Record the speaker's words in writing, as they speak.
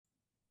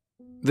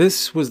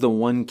This was the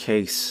one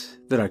case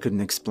that I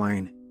couldn't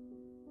explain.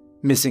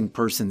 Missing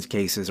persons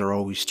cases are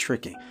always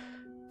tricky,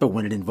 but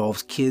when it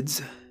involves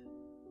kids,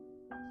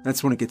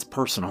 that's when it gets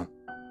personal.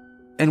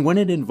 And when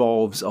it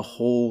involves a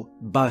whole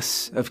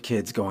bus of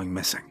kids going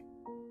missing,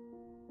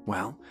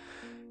 well,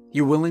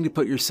 you're willing to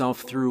put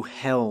yourself through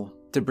hell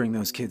to bring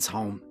those kids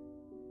home.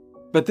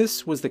 But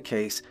this was the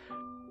case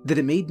that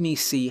it made me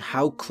see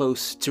how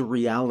close to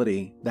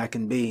reality that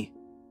can be.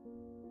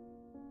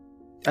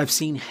 I've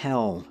seen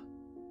hell,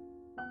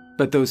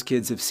 but those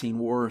kids have seen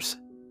worse.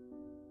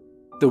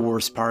 The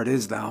worst part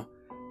is, though,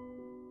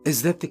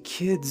 is that the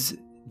kids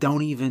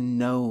don't even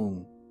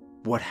know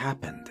what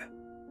happened.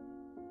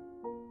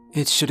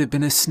 "It should have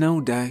been a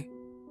snow day,"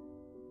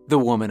 the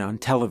woman on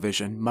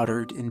television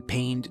muttered in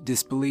pained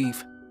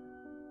disbelief.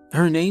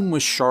 Her name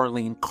was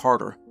Charlene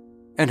Carter,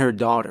 and her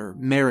daughter,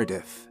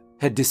 Meredith,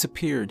 had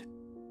disappeared,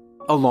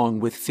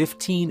 along with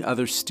 15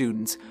 other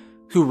students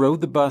who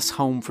rode the bus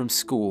home from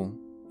school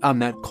on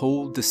that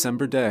cold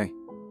December day.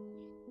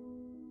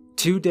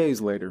 2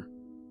 days later,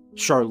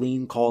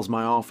 Charlene calls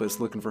my office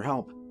looking for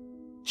help.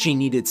 She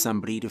needed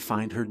somebody to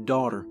find her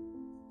daughter,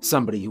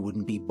 somebody who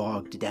wouldn't be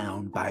bogged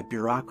down by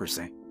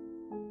bureaucracy.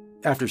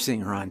 After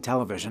seeing her on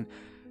television,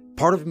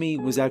 part of me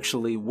was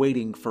actually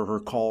waiting for her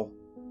call.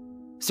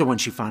 So when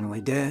she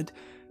finally did,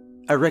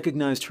 I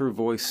recognized her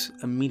voice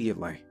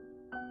immediately.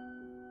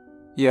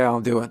 "Yeah,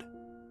 I'll do it,"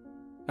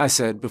 I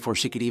said before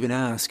she could even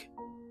ask.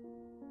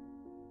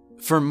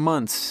 For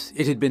months,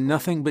 it had been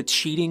nothing but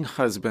cheating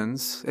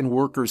husbands and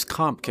workers'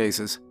 comp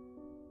cases.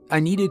 I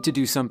needed to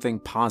do something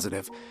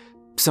positive,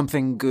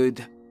 something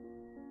good.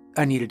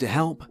 I needed to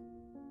help.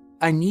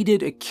 I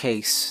needed a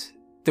case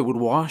that would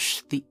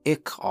wash the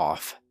ick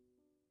off.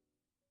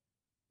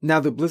 Now,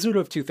 the blizzard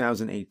of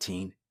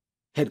 2018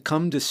 had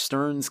come to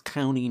Stearns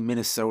County,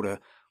 Minnesota,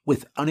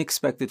 with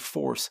unexpected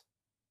force,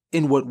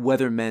 in what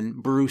weatherman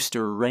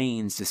Brewster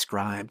Rains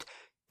described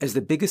as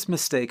the biggest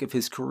mistake of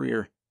his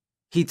career.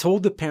 He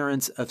told the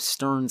parents of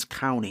Stearns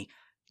County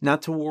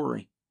not to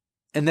worry,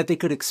 and that they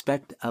could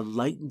expect a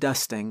light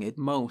dusting at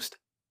most.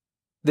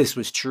 This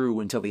was true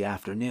until the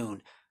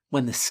afternoon,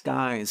 when the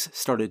skies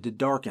started to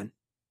darken.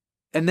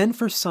 And then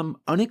for some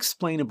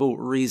unexplainable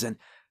reason,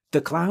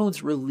 the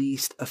clouds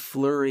released a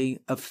flurry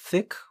of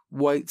thick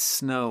white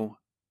snow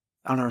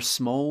on our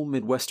small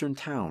Midwestern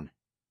town.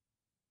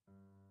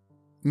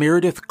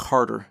 Meredith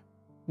Carter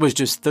was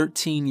just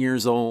 13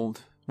 years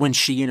old when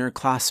she and her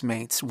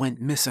classmates went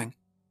missing.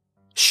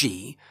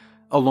 She,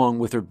 along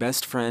with her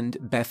best friend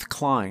Beth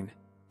Klein,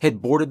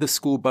 had boarded the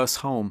school bus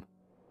home.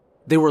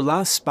 They were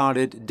last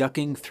spotted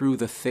ducking through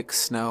the thick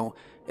snow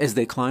as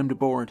they climbed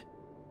aboard.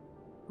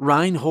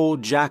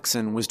 Reinhold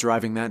Jackson was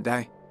driving that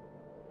day.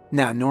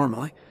 Now,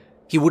 normally,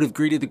 he would have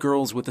greeted the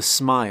girls with a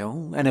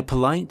smile and a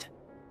polite,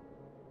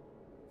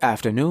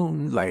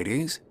 "Afternoon,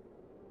 ladies."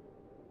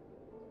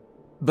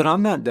 But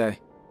on that day,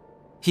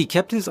 he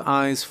kept his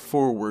eyes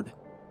forward,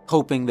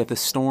 hoping that the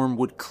storm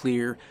would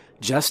clear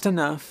just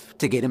enough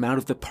to get him out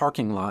of the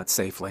parking lot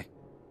safely.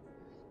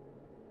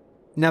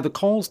 Now, the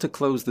calls to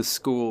close the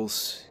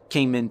schools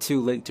came in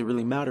too late to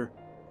really matter.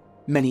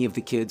 Many of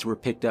the kids were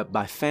picked up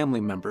by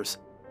family members,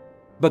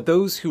 but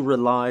those who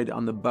relied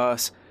on the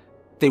bus,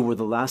 they were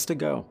the last to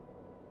go.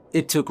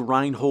 It took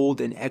Reinhold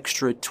an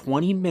extra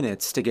 20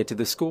 minutes to get to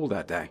the school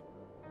that day.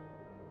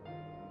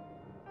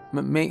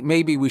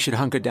 "Maybe we should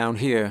hunker down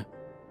here.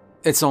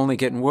 It's only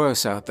getting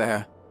worse out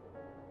there,"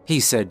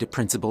 he said to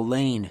Principal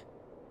Lane.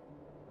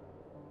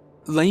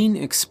 Lane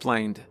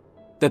explained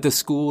that the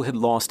school had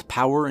lost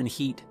power and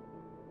heat,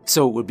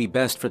 so it would be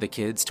best for the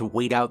kids to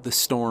wait out the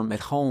storm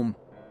at home.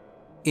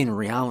 In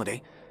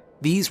reality,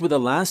 these were the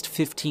last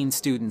 15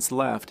 students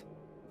left,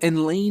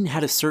 and Lane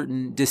had a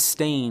certain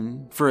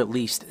disdain for at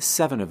least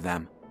 7 of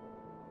them.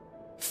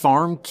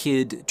 Farm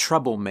kid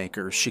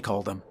troublemakers, she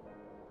called them.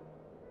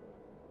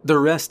 The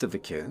rest of the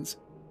kids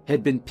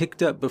had been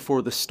picked up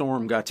before the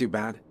storm got too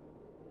bad,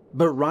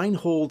 but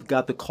Reinhold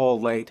got the call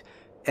late,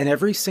 and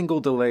every single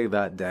delay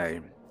that day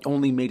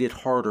only made it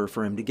harder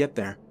for him to get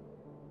there.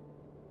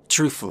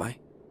 Truthfully,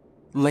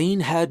 Lane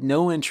had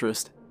no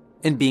interest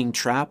in being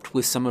trapped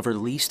with some of her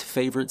least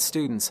favorite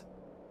students.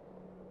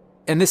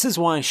 And this is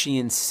why she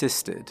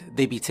insisted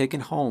they be taken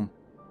home.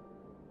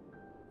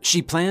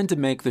 She planned to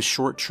make the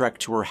short trek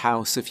to her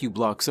house a few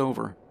blocks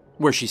over,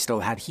 where she still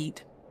had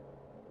heat.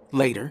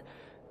 Later,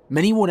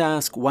 many would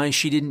ask why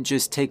she didn't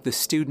just take the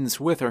students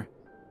with her,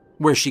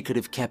 where she could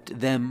have kept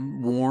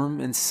them warm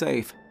and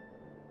safe.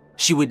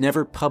 She would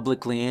never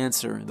publicly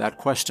answer that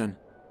question.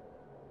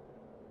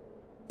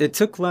 It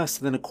took less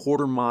than a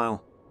quarter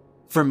mile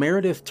for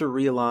Meredith to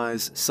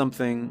realize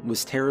something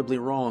was terribly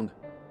wrong.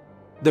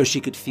 Though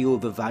she could feel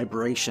the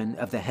vibration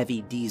of the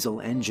heavy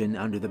diesel engine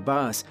under the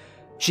bus,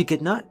 she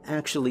could not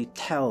actually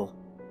tell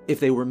if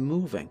they were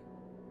moving.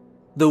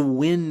 The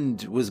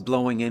wind was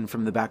blowing in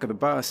from the back of the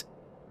bus.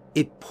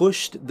 It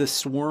pushed the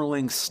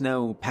swirling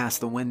snow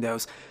past the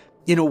windows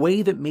in a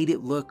way that made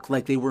it look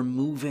like they were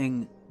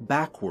moving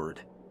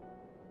backward.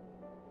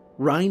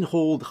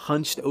 Reinhold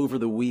hunched over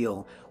the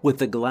wheel with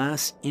the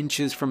glass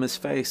inches from his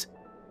face.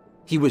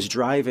 He was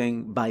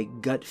driving by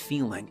gut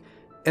feeling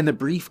and the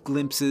brief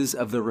glimpses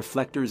of the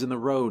reflectors in the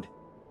road.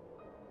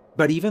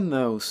 But even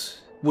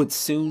those would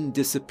soon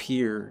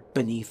disappear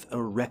beneath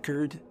a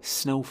record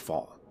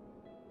snowfall.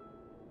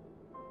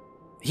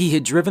 He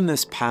had driven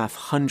this path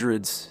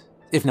hundreds,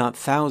 if not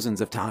thousands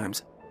of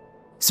times,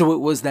 so it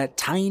was that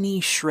tiny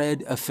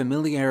shred of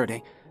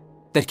familiarity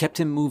that kept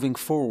him moving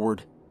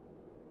forward.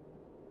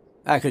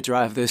 "I could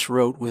drive this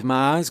road with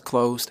my eyes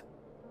closed,"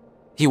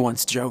 he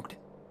once joked.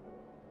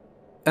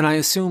 And I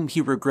assume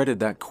he regretted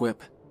that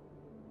quip.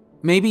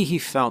 Maybe he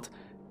felt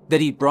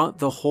that he'd brought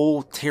the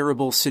whole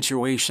terrible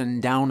situation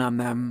down on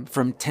them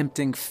from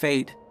tempting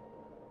fate.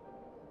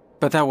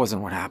 But that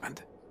wasn't what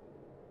happened.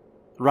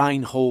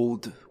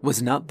 Reinhold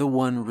was not the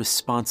one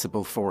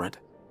responsible for it.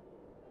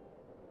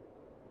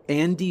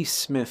 Andy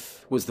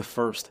Smith was the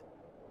first,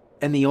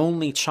 and the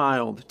only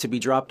child to be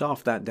dropped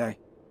off that day.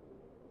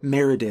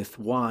 Meredith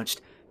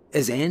watched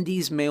as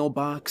Andy's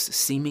mailbox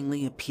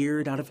seemingly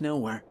appeared out of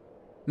nowhere,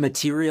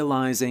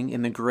 materializing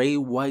in the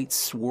gray-white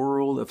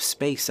swirl of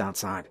space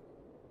outside.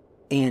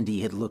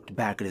 Andy had looked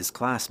back at his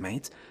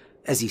classmates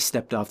as he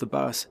stepped off the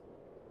bus.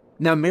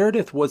 Now,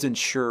 Meredith wasn't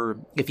sure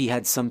if he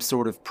had some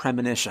sort of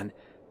premonition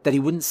that he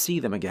wouldn't see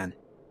them again.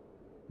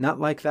 Not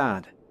like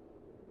that.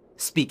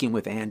 Speaking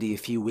with Andy a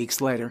few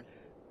weeks later,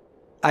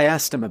 I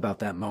asked him about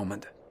that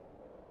moment,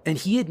 and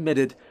he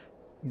admitted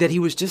that he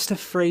was just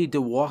afraid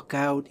to walk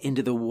out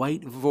into the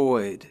white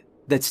void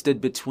that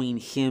stood between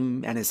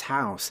him and his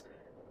house.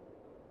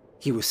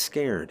 He was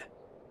scared.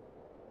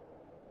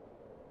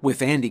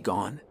 With Andy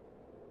gone,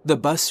 the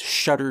bus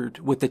shuddered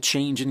with the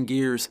change in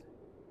gears,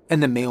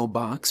 and the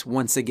mailbox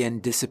once again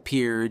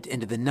disappeared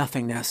into the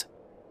nothingness.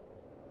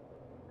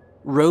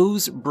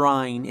 Rose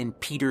Brine and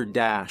Peter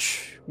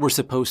Dash were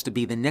supposed to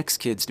be the next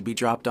kids to be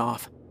dropped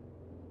off,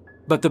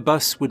 but the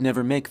bus would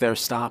never make their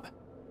stop.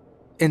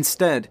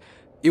 Instead,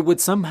 it would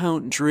somehow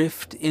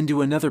drift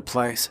into another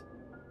place,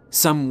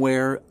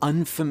 somewhere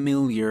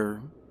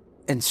unfamiliar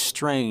and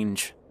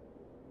strange.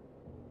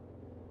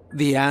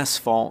 The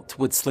asphalt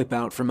would slip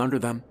out from under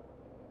them,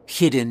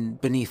 hidden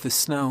beneath the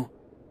snow.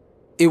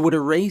 It would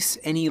erase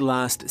any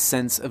last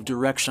sense of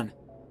direction.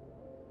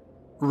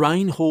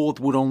 Reinhold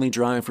would only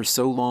drive for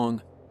so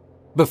long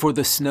before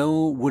the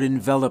snow would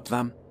envelop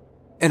them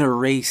and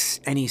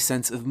erase any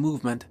sense of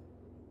movement.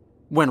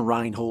 When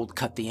Reinhold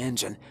cut the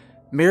engine,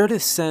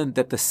 Meredith said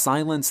that the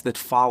silence that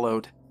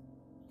followed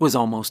was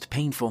almost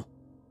painful.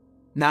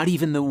 Not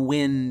even the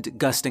wind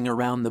gusting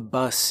around the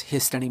bus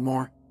hissed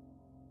anymore.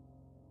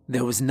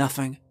 There was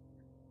nothing.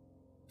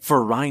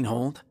 For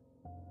Reinhold,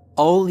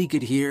 all he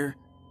could hear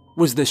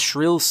was the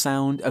shrill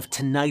sound of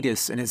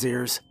tinnitus in his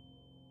ears.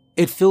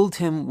 It filled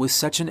him with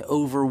such an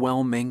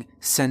overwhelming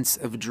sense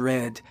of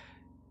dread,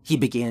 he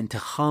began to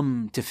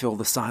hum to fill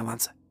the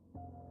silence.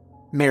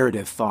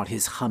 Meredith thought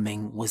his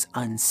humming was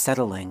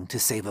unsettling, to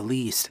say the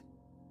least.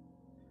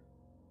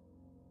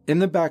 In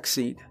the back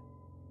seat,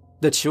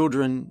 the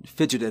children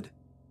fidgeted.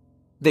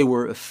 They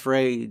were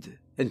afraid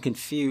and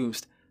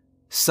confused,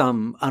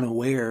 some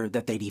unaware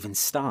that they'd even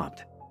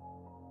stopped.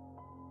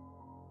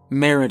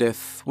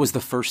 Meredith was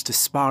the first to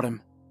spot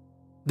him.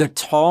 The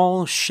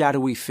tall,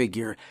 shadowy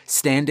figure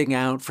standing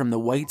out from the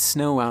white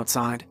snow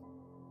outside.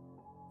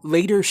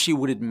 Later, she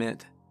would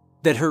admit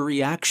that her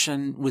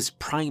reaction was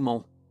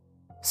primal,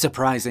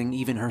 surprising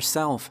even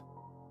herself.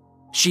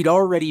 She'd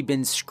already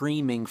been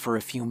screaming for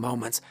a few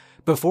moments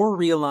before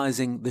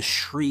realizing the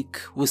shriek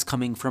was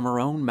coming from her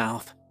own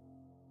mouth.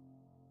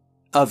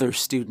 Other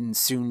students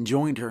soon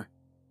joined her,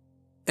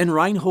 and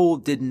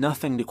Reinhold did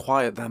nothing to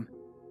quiet them.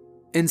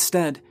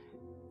 Instead,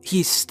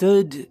 he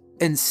stood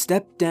and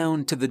stepped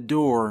down to the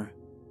door,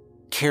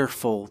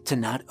 careful to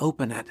not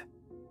open it.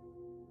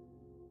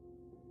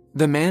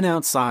 The man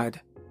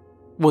outside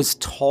was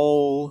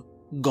tall,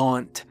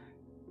 gaunt,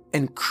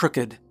 and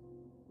crooked.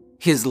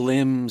 His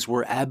limbs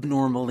were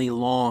abnormally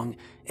long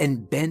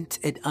and bent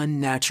at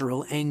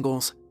unnatural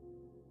angles.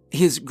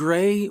 His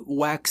gray,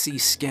 waxy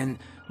skin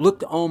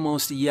looked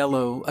almost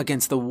yellow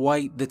against the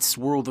white that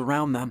swirled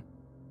around them.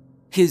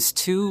 His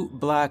two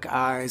black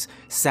eyes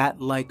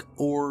sat like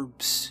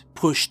orbs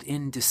pushed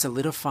into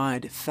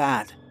solidified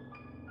fat.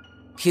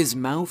 His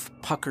mouth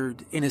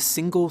puckered in a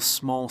single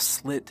small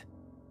slit,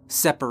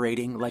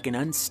 separating like an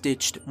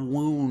unstitched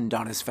wound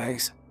on his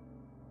face.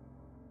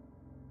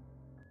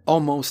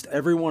 Almost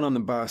everyone on the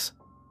bus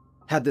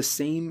had the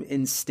same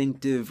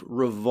instinctive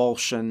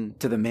revulsion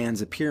to the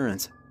man's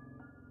appearance.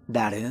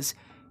 That is,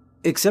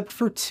 except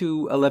for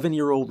two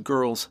 11-year-old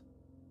girls,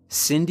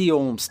 Cindy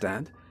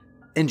Olmsted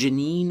and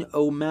Janine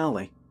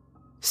O'Malley,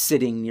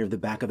 sitting near the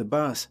back of the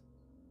bus.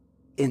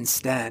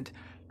 Instead,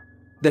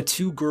 the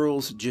two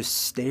girls just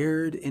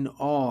stared in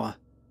awe.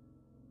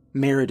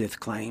 Meredith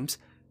claims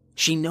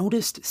she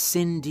noticed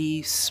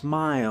Cindy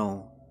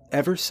smile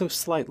ever so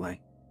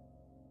slightly.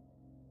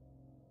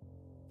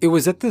 It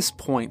was at this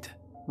point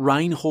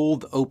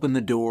Reinhold opened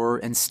the door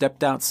and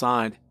stepped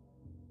outside.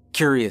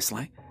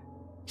 Curiously,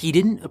 he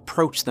didn't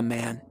approach the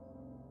man,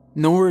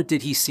 nor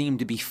did he seem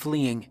to be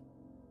fleeing.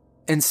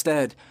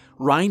 Instead,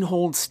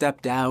 Reinhold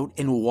stepped out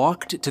and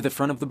walked to the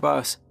front of the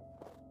bus.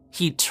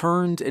 He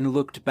turned and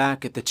looked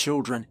back at the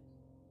children,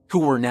 who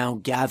were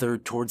now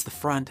gathered towards the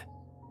front,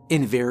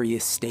 in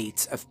various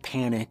states of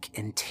panic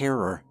and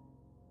terror.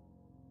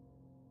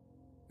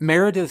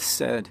 Meredith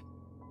said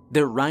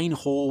that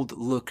Reinhold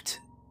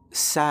looked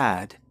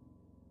sad,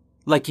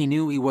 like he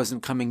knew he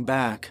wasn't coming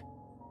back.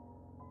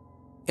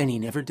 And he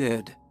never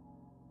did.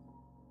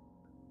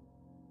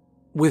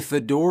 With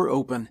the door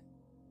open,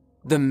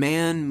 the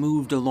man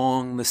moved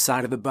along the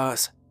side of the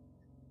bus.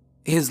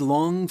 His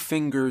long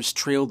fingers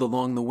trailed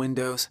along the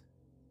windows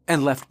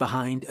and left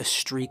behind a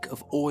streak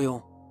of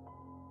oil.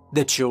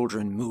 The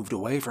children moved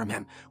away from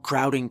him,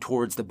 crowding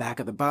towards the back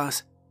of the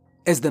bus,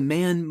 as the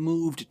man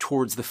moved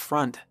towards the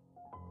front.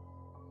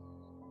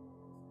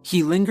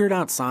 He lingered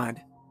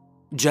outside,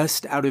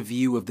 just out of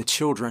view of the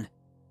children,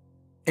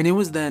 and it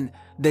was then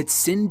that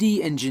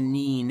Cindy and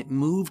Janine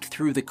moved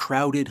through the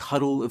crowded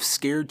huddle of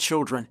scared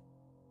children.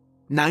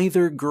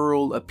 Neither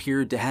girl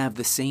appeared to have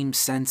the same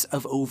sense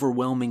of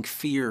overwhelming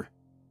fear.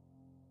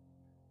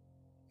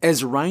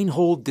 As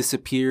Reinhold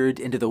disappeared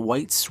into the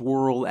white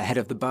swirl ahead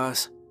of the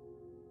bus,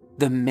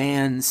 the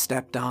man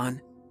stepped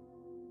on,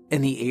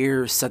 and the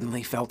air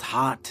suddenly felt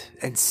hot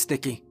and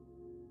sticky.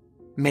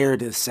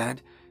 Meredith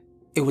said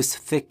it was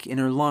thick in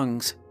her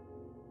lungs.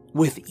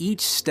 With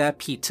each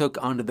step he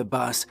took onto the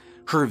bus,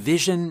 her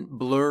vision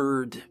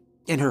blurred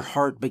and her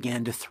heart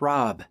began to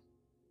throb.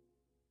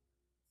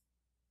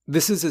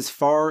 This is as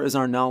far as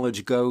our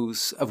knowledge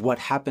goes of what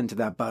happened to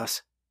that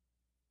bus.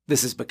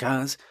 This is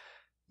because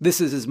this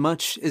is as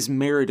much as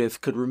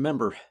Meredith could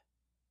remember.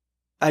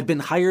 I'd been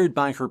hired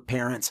by her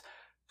parents,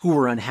 who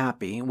were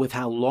unhappy with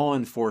how law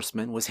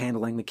enforcement was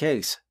handling the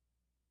case.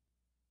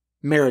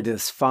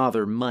 Meredith's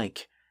father,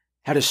 Mike,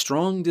 had a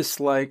strong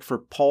dislike for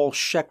Paul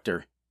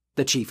Schechter,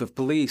 the chief of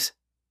police.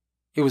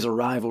 It was a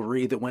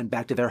rivalry that went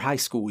back to their high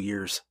school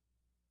years.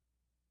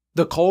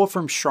 The call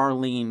from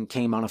Charlene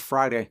came on a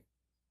Friday.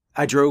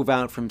 I drove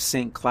out from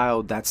St.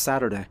 Cloud that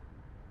Saturday.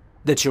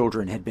 The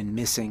children had been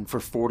missing for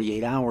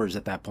 48 hours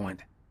at that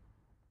point.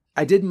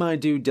 I did my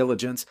due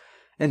diligence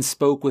and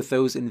spoke with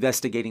those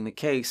investigating the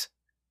case,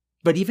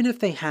 but even if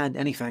they had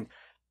anything,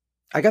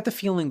 I got the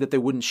feeling that they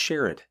wouldn't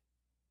share it.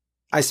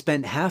 I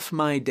spent half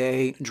my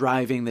day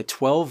driving the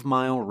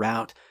 12-mile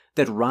route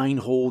that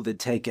Reinhold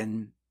had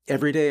taken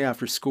every day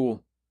after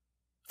school.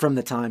 From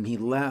the time he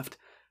left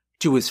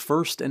to his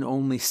first and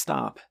only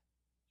stop,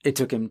 it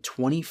took him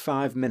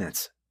 25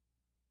 minutes.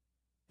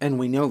 And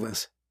we know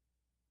this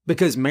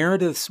because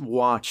Meredith's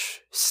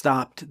watch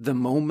stopped the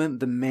moment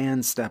the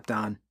man stepped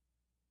on.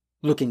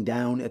 Looking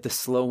down at the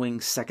slowing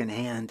second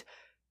hand,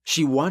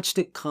 she watched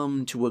it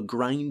come to a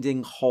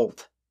grinding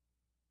halt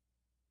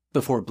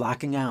before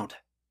blacking out.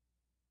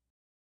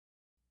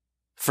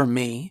 For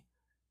me,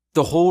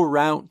 the whole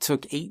route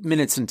took 8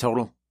 minutes in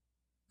total.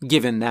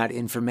 Given that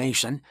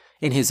information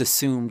and his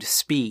assumed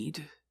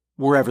speed,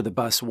 wherever the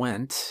bus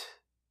went,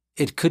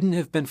 it couldn't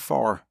have been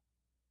far.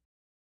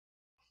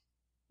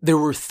 There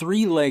were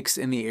 3 lakes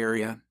in the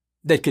area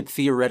that could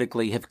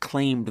theoretically have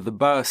claimed the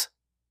bus,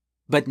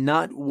 but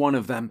not one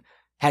of them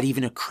had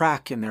even a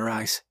crack in their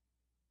ice.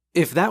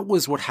 If that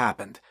was what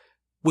happened,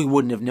 we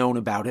wouldn't have known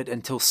about it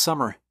until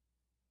summer.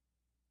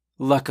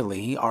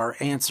 Luckily, our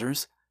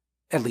answers,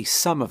 at least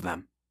some of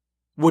them,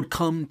 would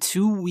come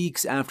 2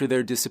 weeks after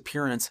their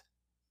disappearance.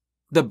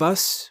 The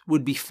bus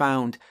would be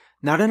found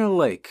not in a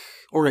lake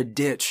or a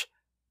ditch,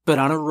 but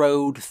on a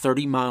road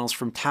 30 miles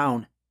from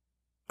town.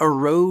 A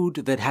road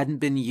that hadn't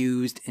been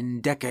used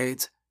in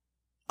decades,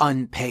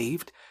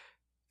 unpaved,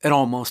 and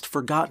almost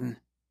forgotten.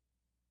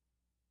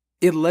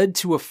 It led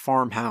to a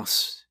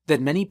farmhouse that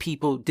many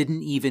people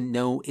didn't even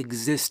know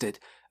existed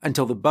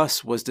until the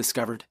bus was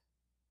discovered.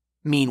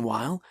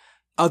 Meanwhile,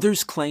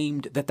 others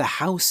claimed that the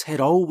house had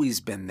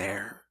always been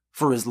there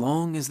for as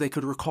long as they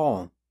could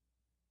recall.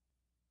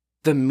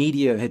 The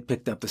media had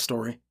picked up the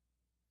story,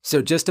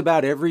 so just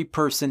about every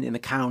person in the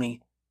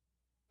county,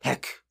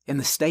 heck, in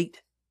the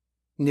state,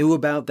 knew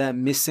about that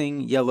missing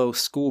yellow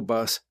school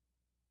bus.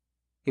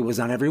 It was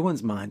on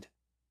everyone's mind.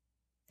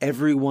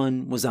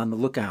 Everyone was on the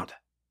lookout.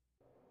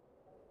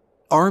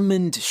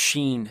 Armand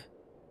Sheen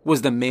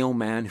was the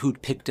mailman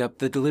who'd picked up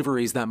the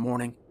deliveries that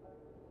morning.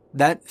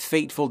 That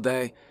fateful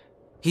day,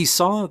 he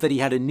saw that he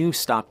had a new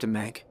stop to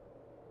make.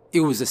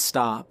 It was a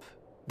stop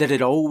that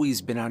had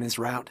always been on his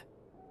route.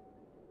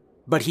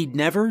 But he'd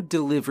never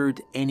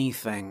delivered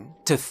anything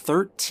to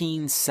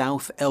 13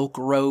 South Elk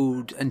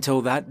Road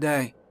until that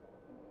day.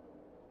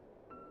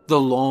 The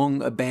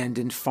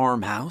long-abandoned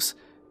farmhouse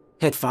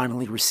had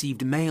finally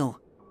received mail.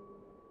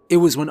 It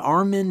was when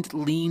Armand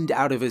leaned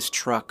out of his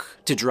truck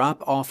to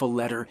drop off a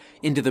letter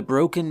into the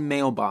broken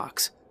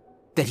mailbox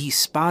that he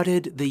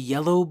spotted the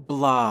yellow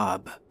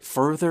blob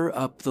further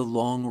up the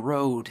long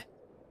road.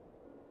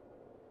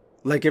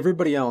 Like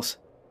everybody else,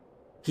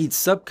 he'd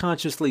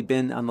subconsciously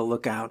been on the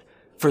lookout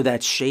for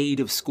that shade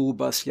of school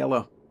bus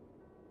yellow.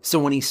 So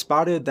when he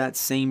spotted that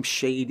same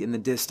shade in the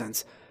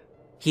distance,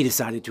 he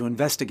decided to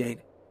investigate.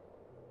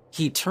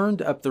 He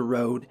turned up the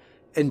road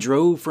and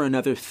drove for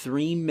another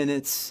 3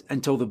 minutes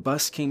until the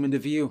bus came into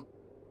view.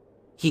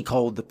 He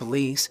called the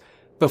police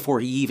before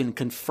he even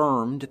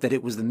confirmed that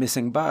it was the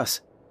missing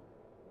bus.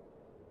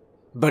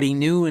 But he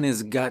knew in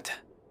his gut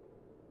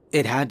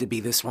it had to be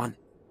this one.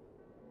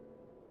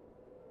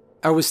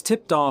 I was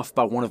tipped off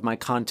by one of my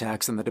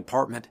contacts in the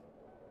department.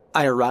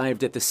 I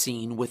arrived at the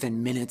scene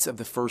within minutes of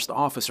the first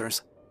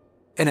officers,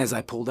 and as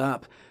I pulled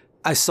up,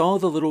 I saw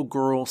the little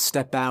girl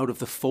step out of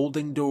the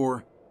folding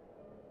door.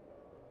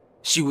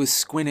 She was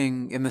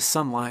squinting in the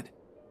sunlight,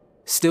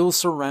 still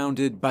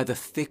surrounded by the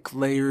thick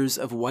layers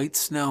of white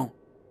snow.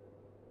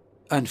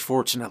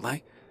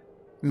 Unfortunately,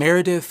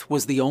 Meredith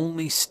was the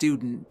only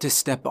student to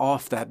step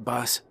off that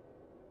bus.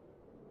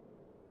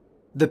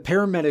 The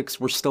paramedics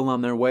were still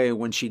on their way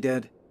when she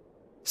did,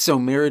 so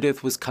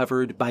Meredith was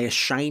covered by a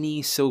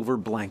shiny silver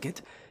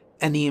blanket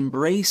and the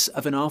embrace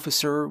of an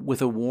officer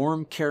with a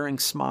warm, caring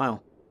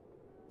smile.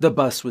 The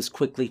bus was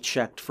quickly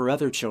checked for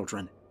other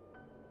children.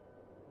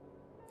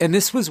 And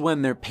this was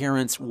when their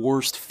parents'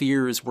 worst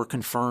fears were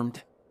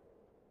confirmed.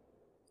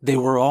 They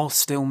were all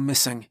still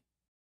missing.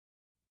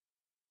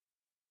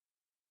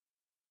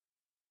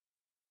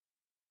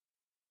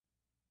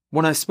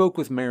 When I spoke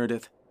with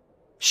Meredith,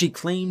 she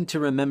claimed to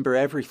remember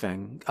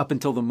everything up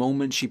until the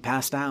moment she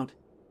passed out.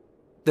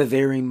 The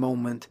very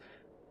moment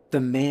the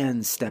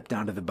man stepped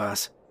out of the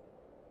bus.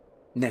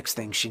 Next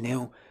thing she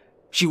knew,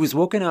 she was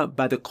woken up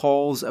by the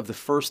calls of the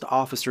first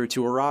officer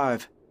to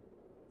arrive.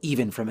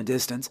 Even from a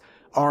distance,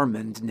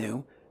 Armand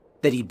knew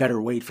that he'd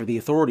better wait for the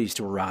authorities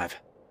to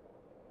arrive.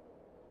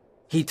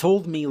 He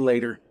told me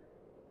later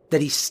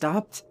that he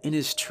stopped in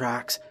his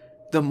tracks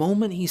the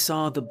moment he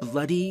saw the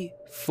bloody,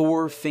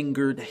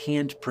 four-fingered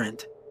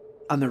handprint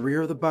on the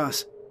rear of the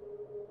bus.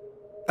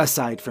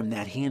 Aside from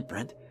that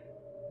handprint,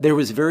 there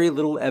was very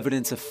little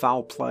evidence of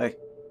foul play.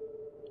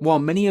 While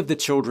many of the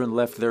children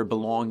left their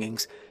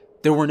belongings,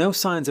 there were no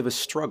signs of a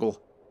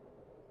struggle,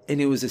 and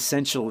it was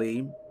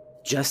essentially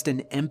just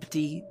an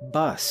empty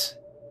bus.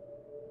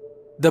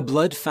 The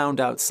blood found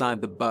outside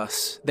the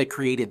bus that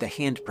created the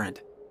handprint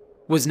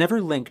was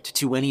never linked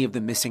to any of the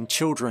missing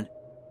children,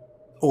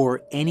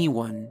 or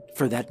anyone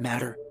for that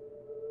matter.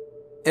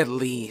 At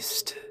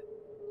least,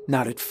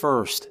 not at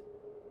first.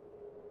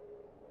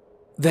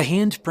 The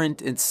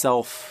handprint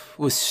itself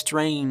was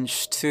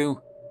strange,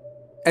 too.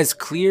 As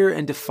clear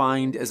and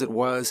defined as it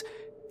was,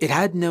 it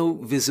had no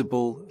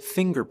visible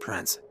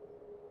fingerprints.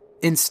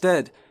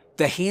 Instead,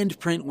 the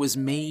handprint was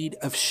made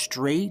of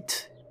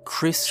straight,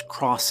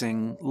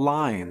 crisscrossing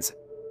lines.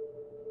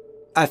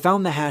 I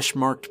found the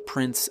hash-marked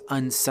prints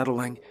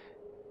unsettling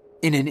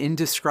in an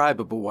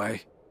indescribable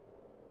way.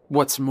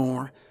 What's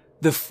more,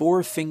 the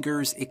four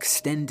fingers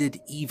extended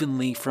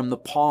evenly from the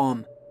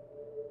palm.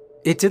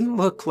 It didn't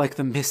look like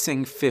the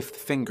missing fifth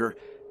finger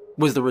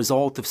was the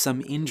result of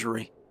some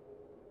injury,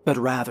 but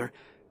rather,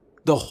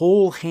 the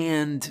whole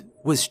hand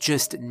was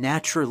just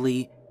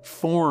naturally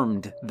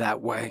formed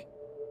that way.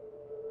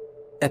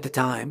 At the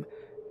time,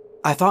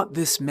 I thought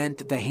this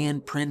meant the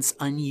handprint's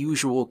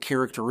unusual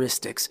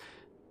characteristics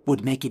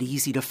would make it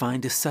easy to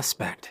find a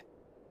suspect.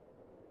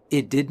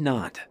 It did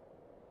not.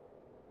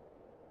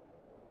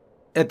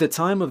 At the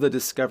time of the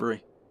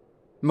discovery,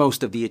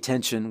 most of the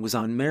attention was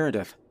on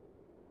Meredith.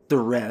 The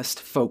rest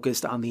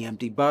focused on the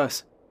empty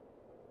bus.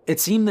 It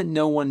seemed that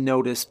no one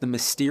noticed the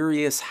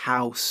mysterious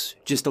house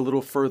just a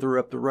little further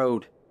up the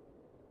road.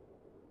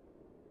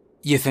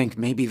 You think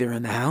maybe they're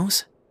in the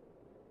house?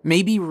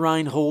 Maybe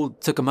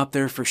Reinhold took them up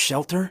there for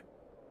shelter?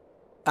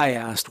 I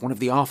asked one of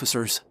the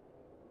officers.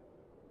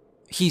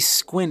 He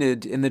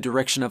squinted in the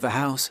direction of the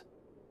house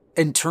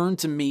and turned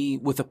to me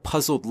with a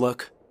puzzled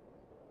look.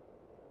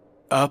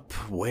 Up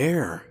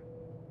where?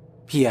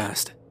 He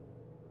asked.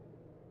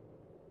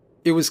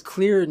 It was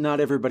clear not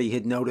everybody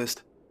had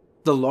noticed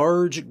the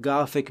large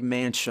Gothic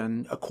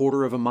mansion a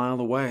quarter of a mile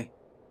away,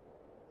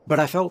 but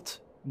I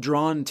felt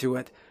drawn to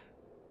it.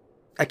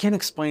 I can't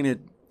explain it.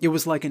 It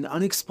was like an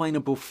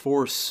unexplainable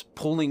force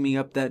pulling me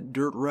up that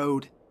dirt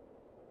road,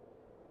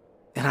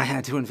 and I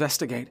had to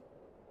investigate.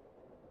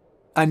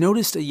 I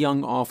noticed a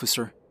young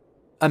officer,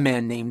 a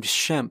man named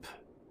Shemp,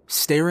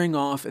 staring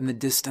off in the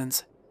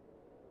distance,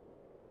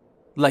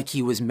 like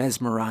he was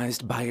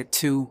mesmerized by it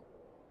too.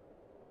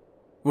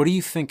 What are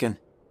you thinking?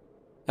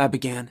 I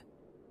began.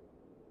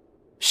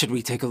 Should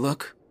we take a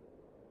look?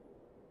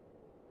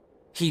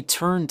 He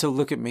turned to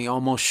look at me,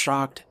 almost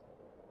shocked.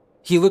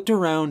 He looked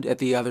around at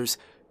the others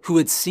who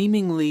had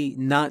seemingly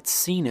not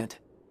seen it.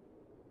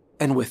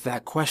 And with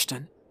that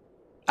question,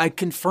 I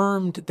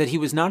confirmed that he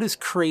was not as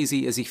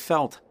crazy as he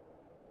felt.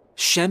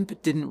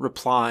 Shemp didn't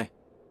reply.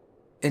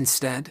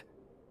 Instead,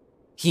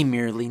 he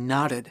merely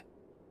nodded.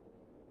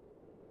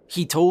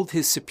 He told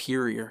his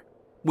superior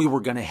we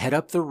were going to head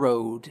up the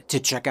road to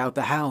check out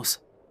the house,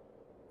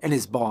 and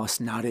his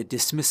boss nodded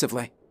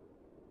dismissively.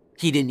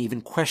 He didn't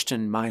even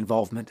question my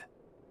involvement.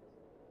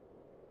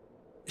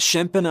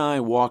 Shemp and I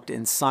walked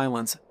in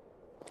silence,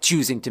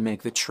 choosing to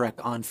make the trek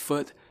on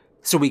foot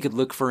so we could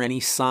look for any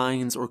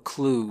signs or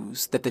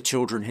clues that the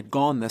children had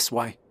gone this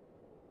way.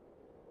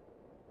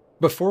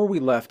 Before we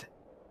left,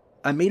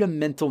 I made a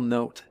mental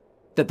note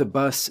that the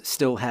bus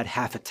still had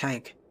half a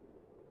tank.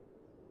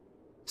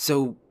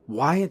 So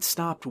why it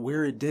stopped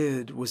where it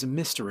did was a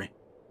mystery.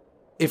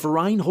 If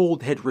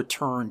Reinhold had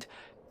returned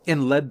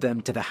and led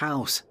them to the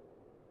house,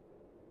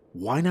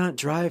 why not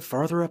drive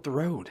farther up the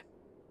road?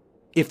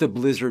 If the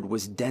blizzard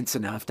was dense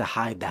enough to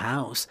hide the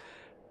house,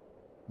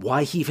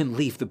 why even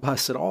leave the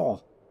bus at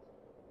all?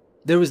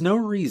 There was no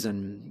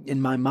reason,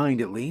 in my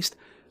mind at least,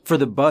 for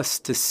the bus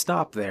to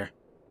stop there.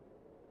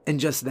 And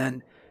just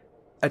then,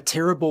 a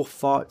terrible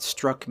thought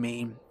struck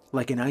me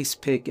like an ice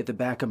pick at the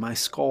back of my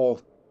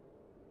skull.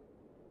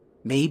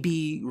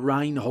 Maybe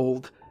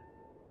Reinhold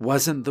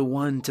wasn't the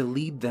one to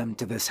lead them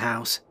to this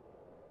house,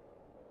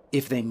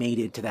 if they made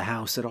it to the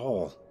house at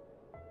all.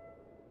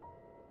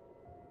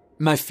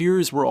 My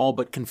fears were all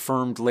but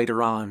confirmed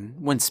later on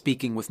when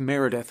speaking with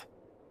Meredith,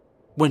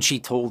 when she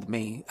told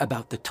me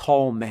about the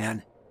tall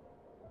man.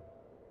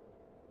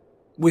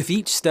 With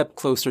each step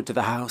closer to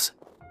the house,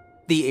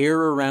 the air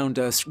around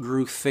us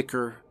grew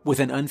thicker with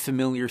an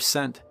unfamiliar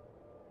scent,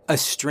 a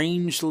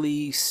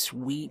strangely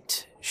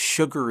sweet,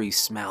 sugary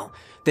smell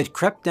that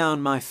crept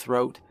down my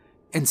throat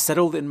and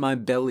settled in my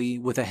belly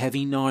with a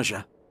heavy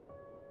nausea.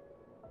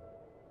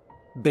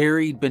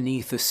 Buried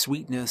beneath the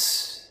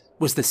sweetness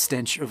was the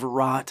stench of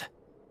rot,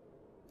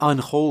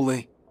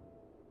 unholy,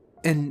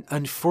 and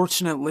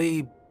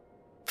unfortunately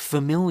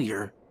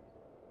familiar.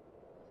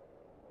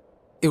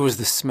 It was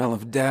the smell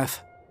of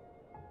death.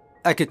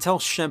 I could tell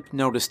Shemp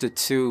noticed it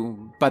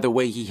too by the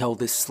way he held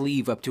his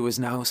sleeve up to his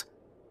nose,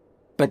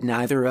 but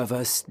neither of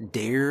us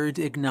dared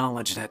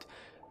acknowledge it,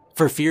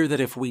 for fear that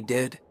if we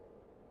did,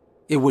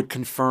 it would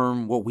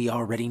confirm what we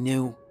already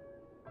knew.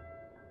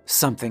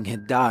 Something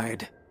had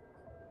died.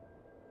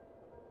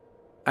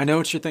 I know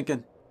what you're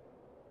thinking.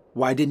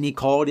 Why didn't he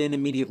call it in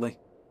immediately?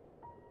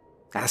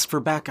 Ask for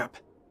backup.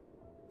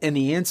 And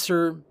the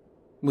answer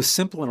was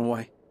simple in a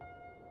way.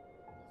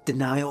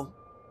 Denial.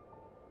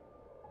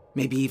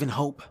 Maybe even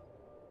hope.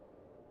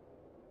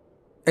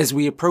 As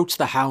we approached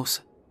the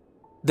house,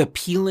 the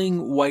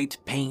peeling white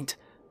paint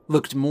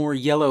looked more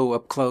yellow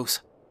up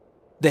close.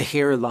 The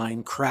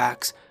hairline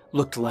cracks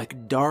looked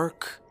like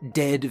dark,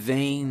 dead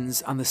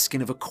veins on the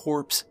skin of a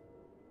corpse.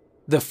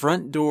 The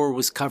front door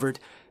was covered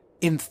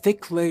in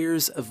thick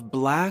layers of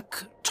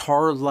black,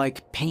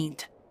 tar-like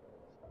paint,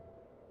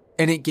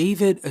 and it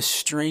gave it a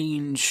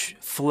strange,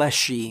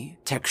 fleshy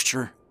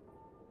texture.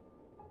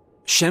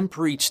 Shemp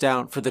reached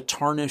out for the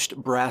tarnished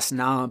brass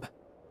knob,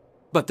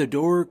 but the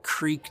door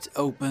creaked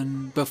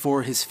open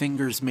before his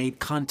fingers made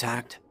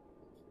contact.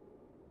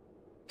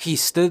 He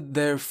stood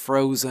there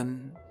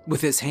frozen,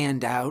 with his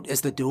hand out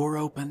as the door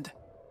opened,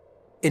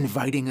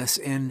 inviting us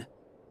in.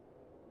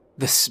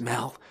 The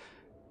smell,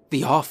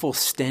 the awful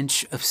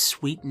stench of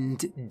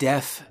sweetened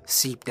death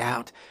seeped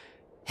out,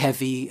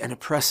 heavy and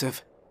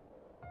oppressive,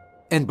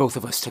 and both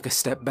of us took a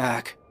step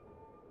back.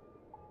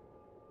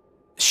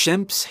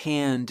 Shemp's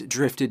hand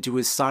drifted to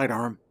his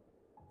sidearm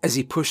as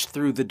he pushed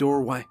through the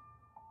doorway.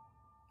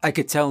 I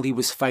could tell he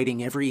was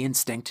fighting every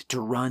instinct to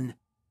run.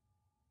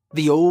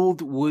 The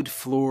old wood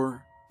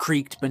floor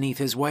creaked beneath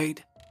his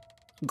weight,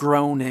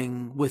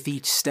 groaning with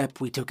each step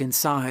we took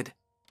inside.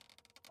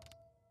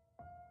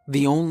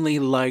 The only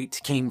light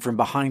came from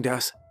behind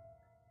us.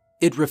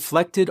 It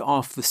reflected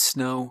off the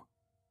snow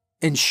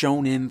and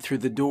shone in through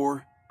the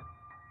door.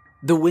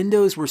 The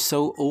windows were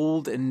so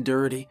old and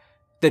dirty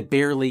that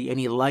barely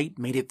any light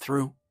made it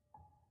through.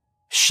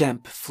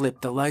 Shemp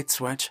flipped the light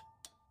switch,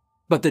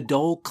 but the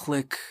dull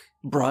click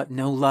brought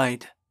no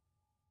light.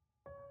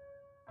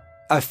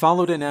 I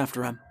followed in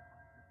after him,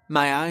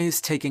 my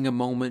eyes taking a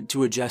moment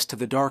to adjust to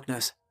the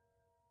darkness.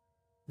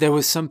 There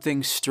was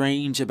something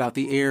strange about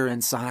the air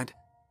inside,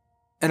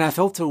 and I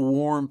felt a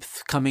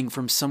warmth coming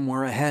from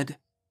somewhere ahead.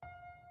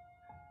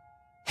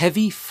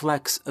 Heavy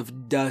flecks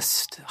of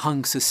dust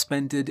hung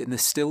suspended in the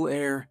still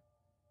air.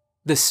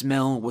 The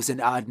smell was an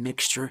odd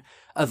mixture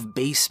of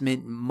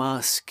basement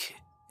musk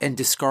and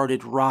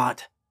discarded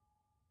rot.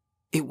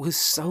 It was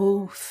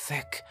so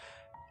thick,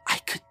 I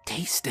could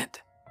taste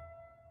it.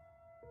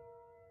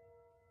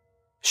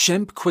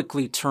 Shemp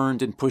quickly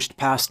turned and pushed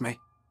past me,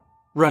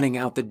 running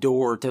out the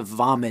door to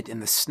vomit in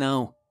the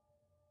snow.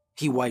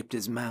 He wiped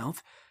his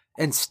mouth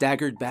and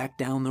staggered back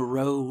down the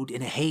road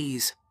in a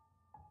haze.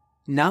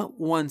 Not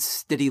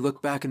once did he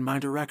look back in my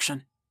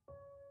direction.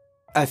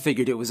 I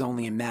figured it was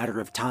only a matter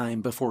of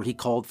time before he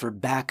called for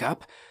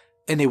backup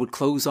and they would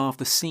close off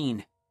the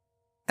scene,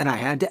 and I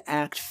had to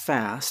act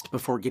fast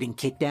before getting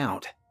kicked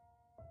out.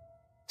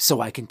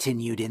 So I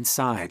continued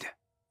inside.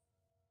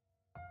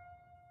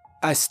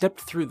 I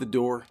stepped through the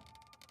door,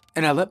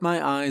 and I let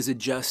my eyes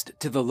adjust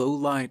to the low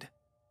light.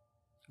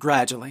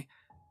 Gradually,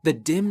 the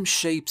dim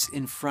shapes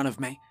in front of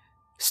me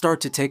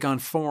start to take on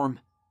form.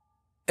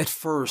 At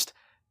first,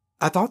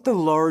 I thought the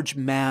large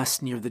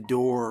mass near the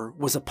door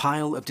was a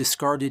pile of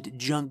discarded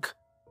junk,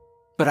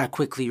 but I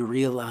quickly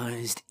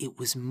realized it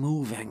was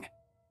moving.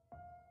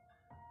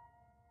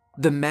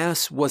 The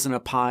mass wasn't a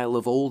pile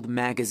of old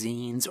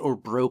magazines or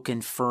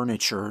broken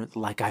furniture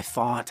like I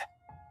thought.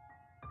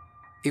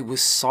 It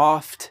was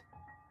soft,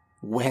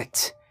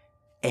 wet,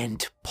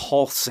 and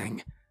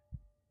pulsing.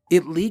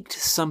 It leaked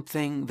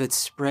something that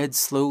spread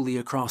slowly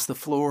across the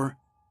floor.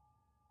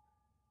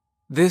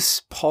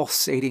 This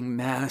pulsating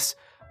mass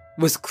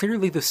was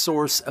clearly the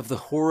source of the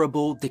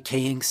horrible,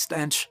 decaying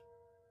stench.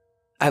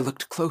 I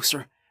looked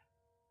closer,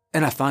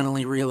 and I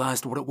finally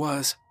realized what it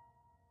was.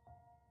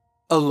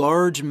 A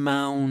large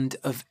mound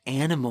of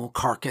animal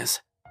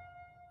carcass,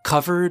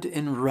 covered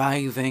in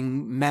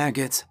writhing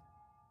maggots,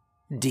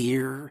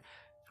 deer,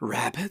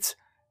 rabbits,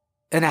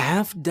 and a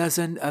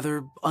half-dozen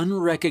other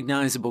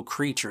unrecognizable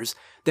creatures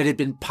that had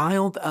been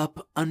piled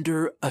up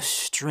under a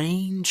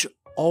strange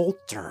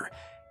altar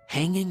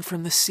hanging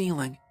from the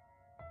ceiling.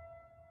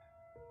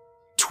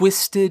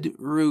 Twisted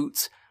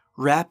roots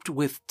wrapped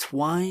with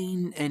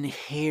twine and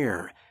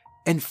hair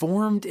and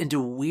formed into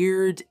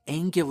weird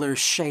angular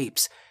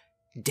shapes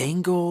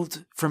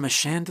dangled from a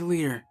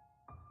chandelier.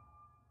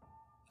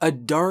 A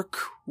dark,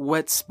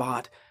 wet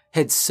spot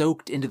had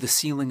soaked into the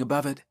ceiling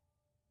above it.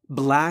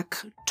 Black,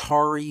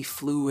 tarry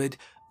fluid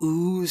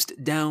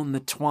oozed down the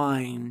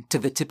twine to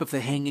the tip of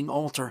the hanging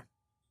altar.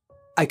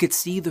 I could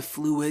see the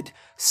fluid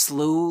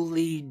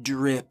slowly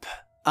drip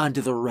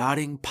onto the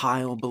rotting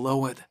pile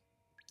below it.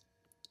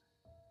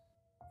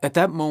 At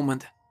that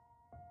moment,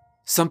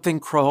 something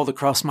crawled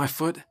across my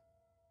foot.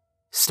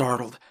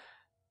 Startled,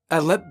 I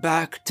leapt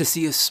back to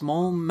see a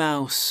small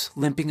mouse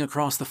limping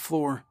across the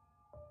floor.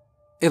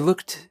 It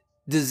looked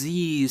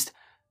diseased,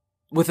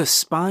 with a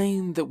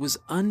spine that was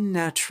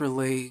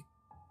unnaturally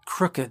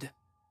crooked.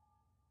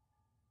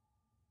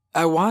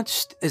 I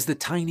watched as the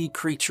tiny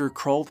creature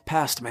crawled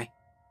past me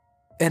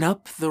and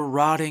up the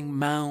rotting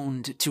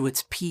mound to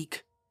its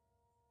peak.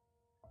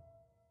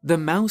 The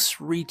mouse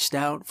reached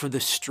out for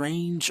the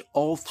strange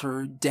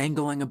altar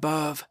dangling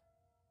above.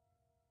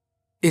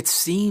 It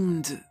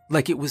seemed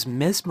like it was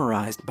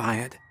mesmerized by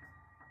it,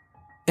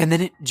 and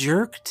then it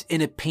jerked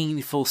in a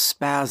painful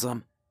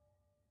spasm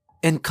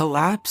and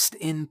collapsed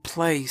in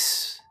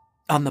place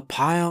on the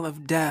pile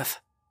of death.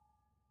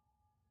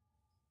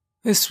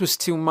 This was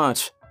too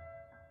much,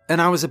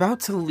 and I was about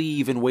to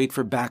leave and wait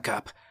for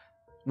backup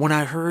when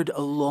I heard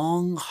a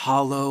long,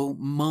 hollow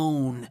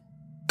moan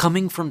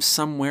coming from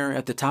somewhere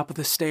at the top of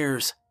the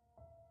stairs.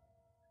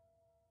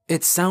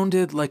 It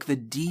sounded like the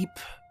deep,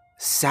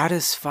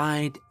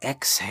 satisfied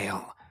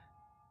exhale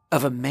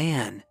of a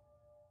man,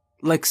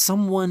 like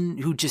someone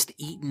who'd just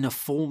eaten a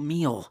full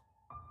meal.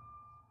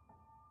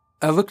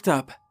 I looked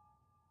up,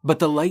 but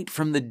the light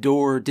from the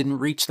door didn't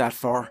reach that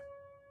far.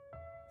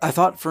 I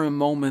thought for a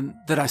moment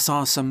that I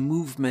saw some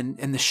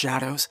movement in the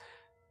shadows,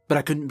 but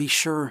I couldn't be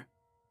sure.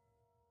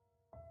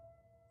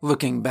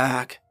 Looking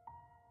back,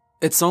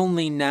 it's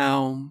only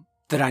now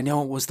that I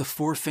know it was the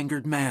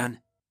four-fingered man.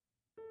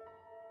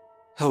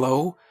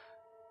 "Hello?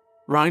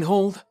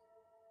 Reinhold?"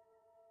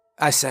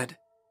 I said.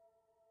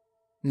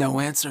 No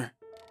answer.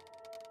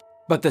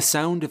 But the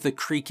sound of the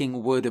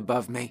creaking wood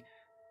above me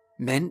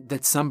meant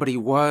that somebody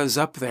was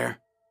up there.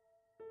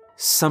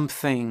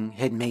 Something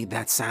had made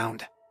that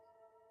sound.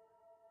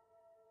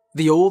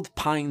 The old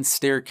pine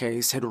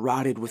staircase had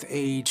rotted with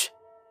age.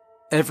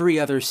 Every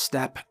other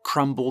step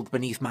crumbled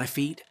beneath my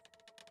feet.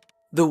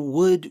 The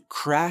wood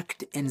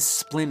cracked and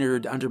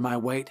splintered under my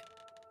weight,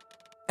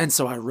 and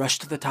so I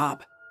rushed to the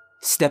top,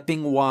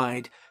 stepping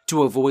wide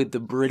to avoid the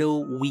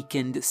brittle,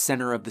 weakened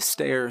center of the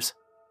stairs.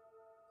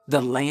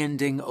 The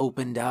landing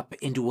opened up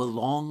into a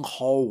long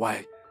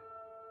hallway,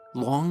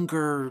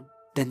 longer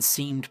than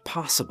seemed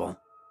possible.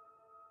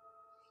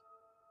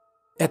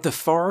 At the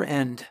far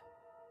end,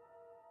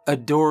 a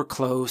door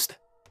closed.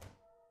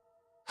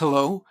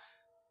 "Hello?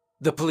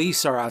 The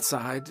police are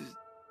outside.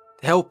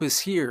 Help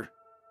is here,"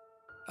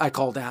 I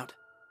called out.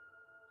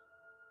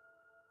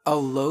 A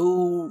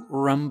low,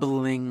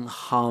 rumbling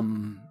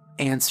hum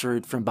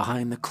answered from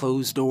behind the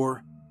closed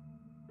door.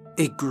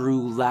 It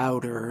grew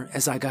louder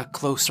as I got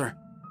closer.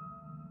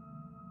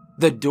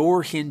 The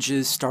door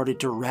hinges started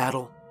to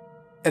rattle,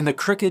 and the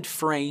crooked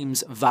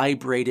frames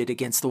vibrated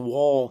against the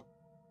wall.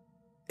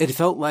 It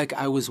felt like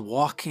I was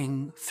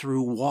walking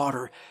through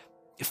water,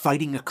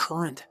 fighting a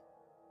current.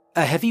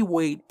 A heavy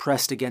weight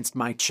pressed against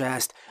my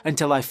chest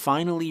until I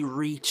finally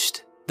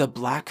reached the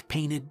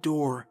black-painted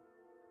door.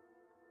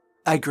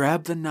 I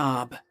grabbed the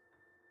knob,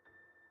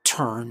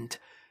 turned,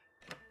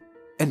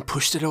 and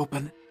pushed it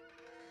open.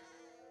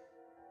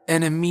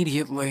 And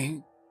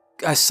immediately,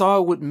 I saw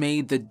what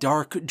made the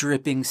dark,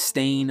 dripping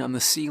stain on the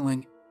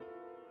ceiling.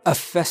 A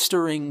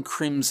festering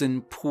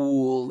crimson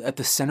pool at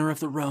the center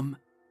of the room.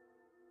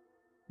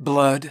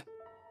 Blood.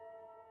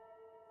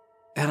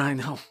 And I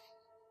know.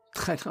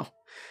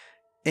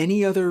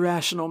 Any other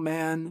rational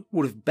man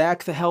would have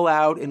backed the hell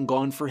out and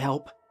gone for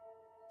help.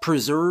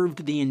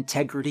 Preserved the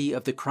integrity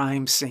of the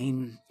crime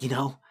scene, you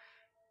know.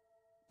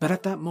 But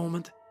at that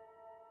moment,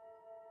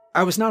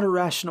 I was not a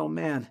rational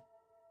man.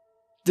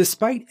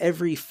 Despite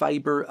every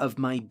fiber of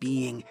my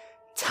being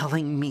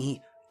telling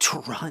me to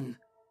run,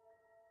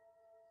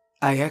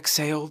 I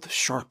exhaled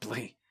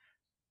sharply,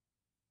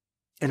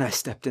 and I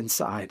stepped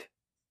inside.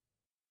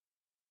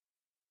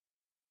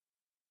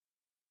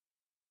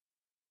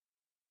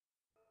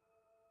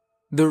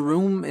 The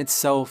room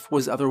itself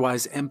was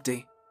otherwise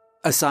empty,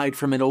 aside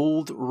from an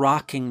old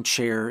rocking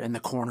chair in the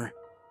corner.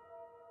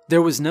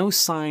 There was no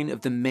sign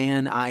of the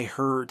man I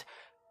heard,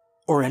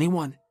 or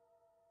anyone.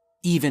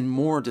 Even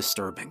more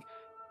disturbing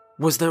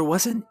was there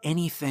wasn't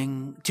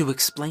anything to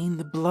explain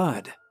the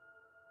blood.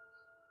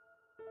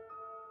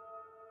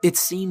 It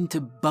seemed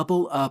to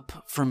bubble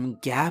up from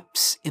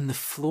gaps in the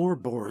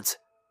floorboards.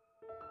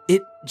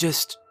 It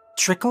just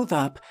trickled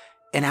up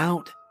and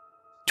out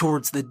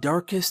towards the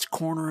darkest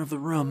corner of the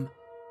room.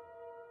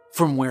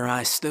 From where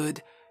I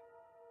stood,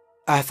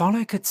 I thought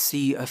I could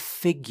see a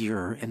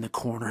figure in the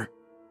corner.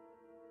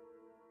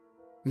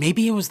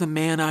 Maybe it was the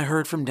man I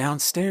heard from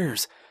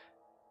downstairs.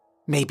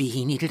 Maybe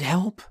he needed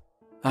help,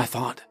 I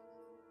thought.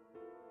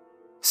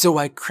 So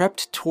I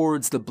crept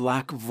towards the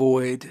black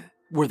void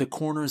where the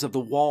corners of the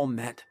wall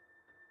met.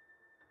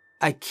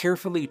 I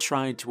carefully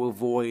tried to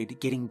avoid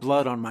getting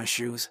blood on my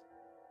shoes,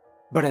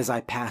 but as I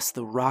passed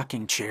the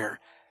rocking chair,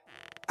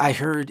 I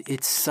heard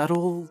its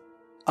subtle,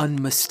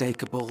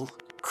 unmistakable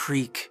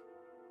creak.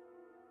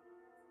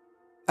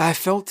 I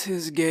felt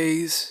his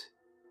gaze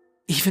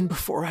even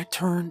before I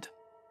turned,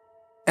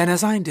 and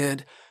as I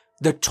did,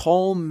 the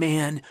tall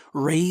man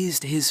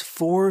raised his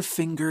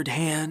four-fingered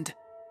hand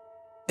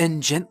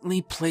and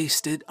gently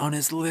placed it on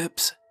his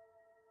lips.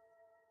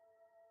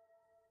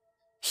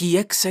 He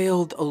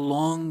exhaled a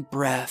long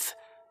breath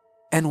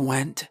and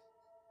went,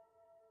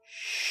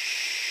 "Shh."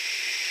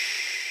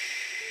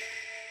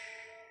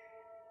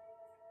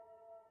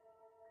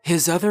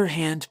 His other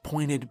hand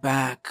pointed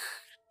back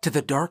to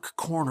the dark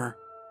corner.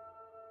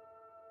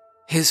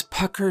 His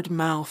puckered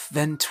mouth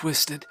then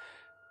twisted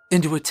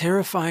into a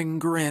terrifying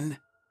grin,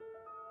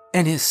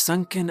 and his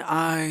sunken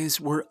eyes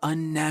were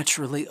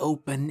unnaturally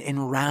open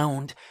and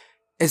round,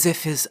 as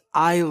if his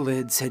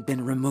eyelids had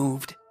been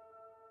removed.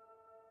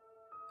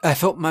 I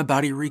felt my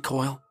body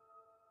recoil.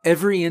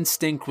 Every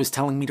instinct was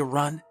telling me to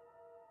run,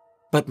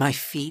 but my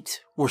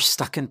feet were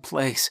stuck in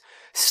place,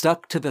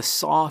 stuck to the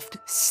soft,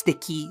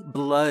 sticky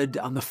blood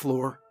on the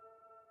floor.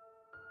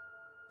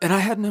 And I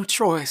had no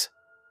choice.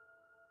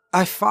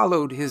 I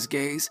followed his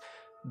gaze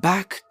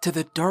back to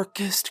the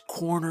darkest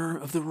corner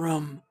of the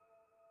room.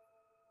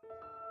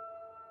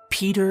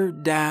 Peter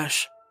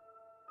Dash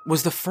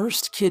was the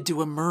first kid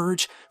to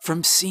emerge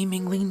from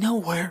seemingly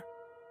nowhere.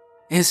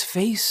 His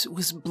face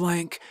was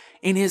blank,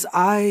 and his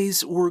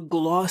eyes were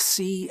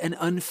glossy and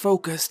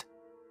unfocused.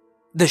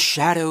 The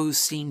shadows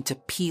seemed to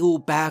peel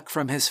back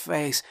from his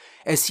face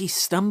as he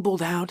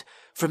stumbled out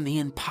from the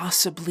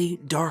impossibly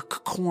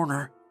dark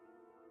corner.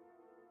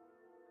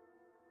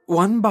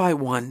 One by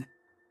one,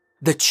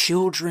 the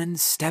children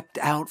stepped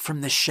out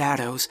from the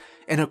shadows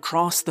and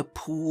across the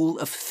pool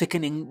of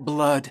thickening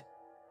blood.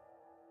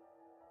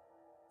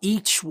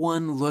 Each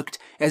one looked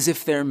as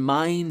if their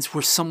minds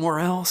were somewhere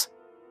else,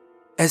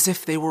 as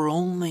if they were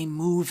only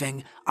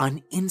moving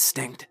on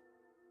instinct.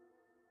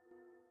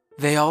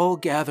 They all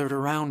gathered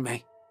around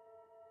me,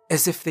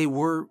 as if they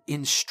were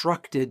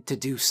instructed to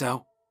do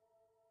so.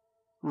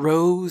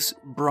 Rose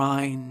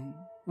Brine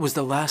was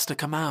the last to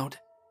come out.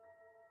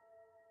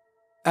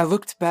 I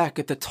looked back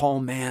at the tall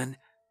man,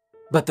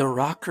 but the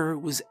rocker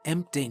was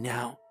empty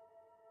now,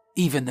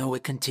 even though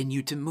it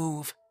continued to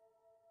move.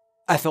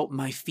 I felt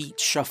my feet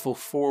shuffle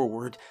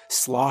forward,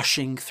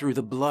 sloshing through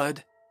the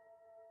blood.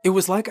 It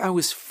was like I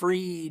was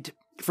freed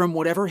from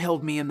whatever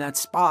held me in that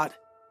spot.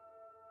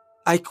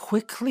 I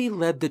quickly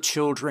led the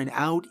children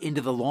out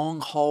into the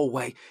long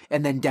hallway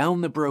and then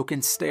down the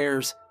broken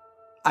stairs.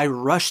 I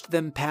rushed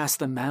them past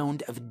the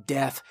mound of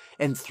death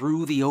and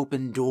through the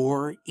open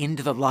door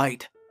into the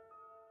light.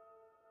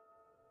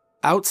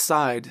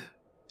 Outside,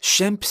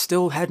 Shemp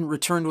still hadn't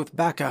returned with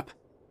backup.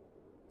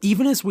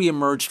 Even as we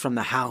emerged from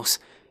the house,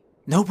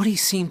 nobody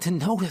seemed to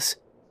notice.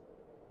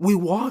 We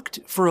walked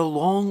for a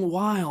long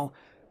while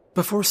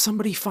before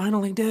somebody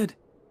finally did.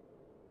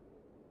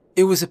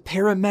 It was a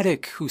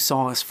paramedic who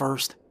saw us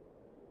first.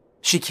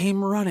 She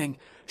came running,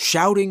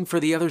 shouting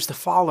for the others to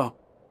follow,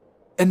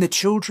 and the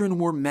children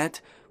were met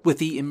with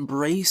the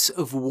embrace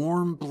of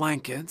warm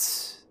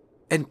blankets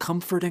and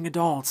comforting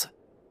adults.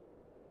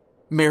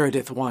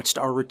 Meredith watched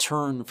our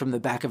return from the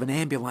back of an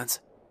ambulance.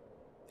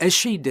 As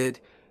she did,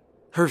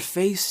 her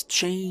face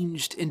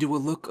changed into a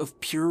look of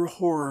pure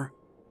horror.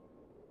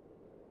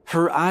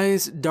 Her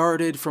eyes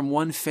darted from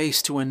one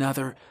face to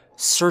another,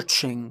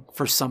 searching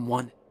for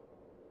someone.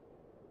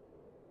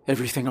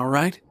 "Everything all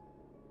right?"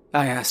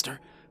 I asked her,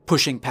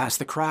 pushing past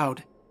the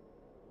crowd.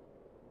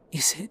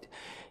 Is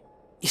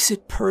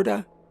it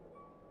Perda?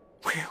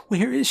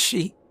 Where is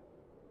she?"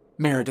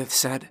 Meredith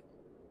said.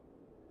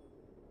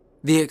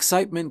 The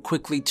excitement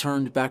quickly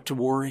turned back to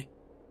worry,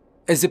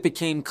 as it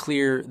became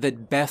clear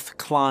that Beth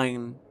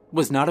Klein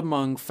was not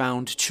among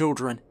found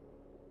children.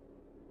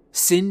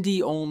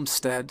 Cindy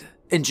Olmsted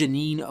and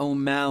Janine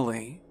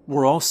O'Malley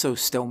were also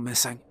still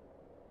missing.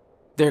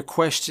 Their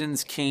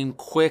questions came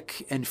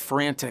quick and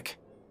frantic.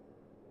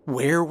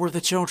 Where were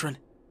the children?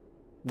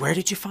 Where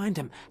did you find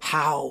them?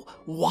 How?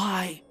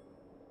 Why?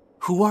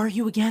 Who are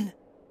you again?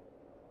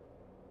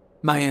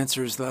 My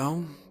answers,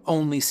 though,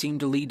 only seemed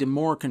to lead to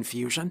more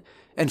confusion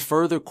and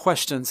further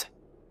questions.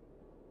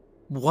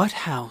 "What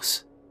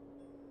house?"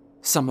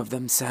 some of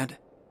them said.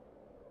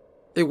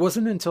 It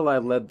wasn't until I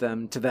led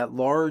them to that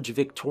large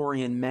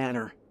Victorian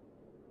manor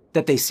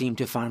that they seemed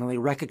to finally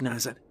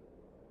recognize it.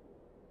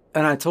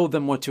 And I told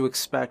them what to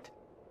expect.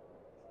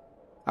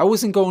 I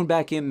wasn't going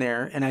back in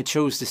there, and I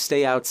chose to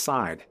stay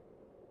outside.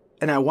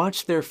 And I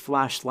watched their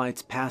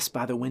flashlights pass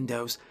by the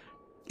windows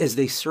as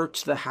they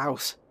searched the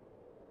house.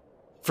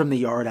 From the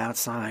yard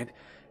outside,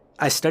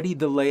 I studied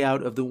the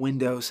layout of the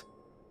windows,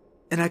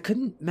 and I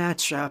couldn't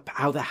match up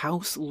how the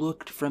house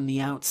looked from the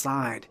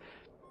outside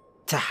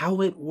to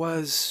how it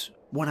was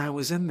when I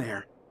was in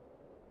there.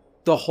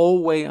 The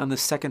hallway on the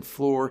second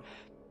floor,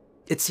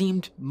 it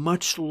seemed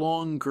much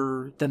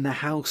longer than the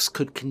house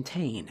could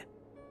contain.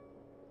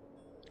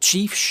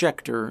 Chief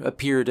Schechter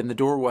appeared in the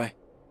doorway,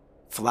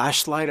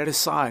 flashlight at his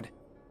side.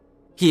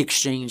 He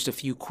exchanged a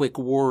few quick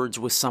words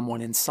with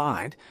someone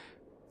inside,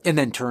 and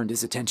then turned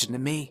his attention to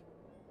me.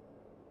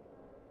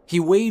 He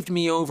waved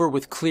me over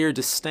with clear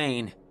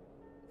disdain,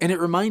 and it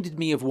reminded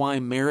me of why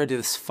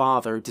Meredith's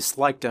father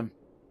disliked him.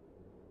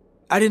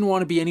 I didn't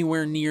want to be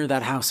anywhere near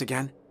that house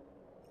again,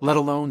 let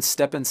alone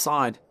step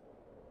inside.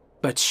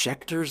 But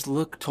Schechter's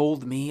look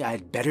told me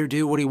I'd better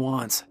do what he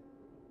wants.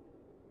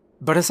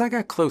 But as I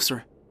got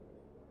closer,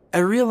 I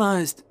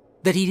realized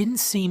that he didn't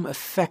seem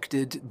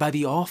affected by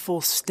the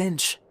awful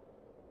stench.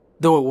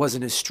 Though it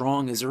wasn't as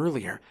strong as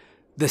earlier,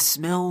 the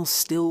smell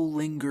still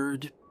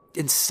lingered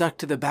and stuck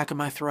to the back of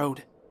my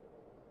throat.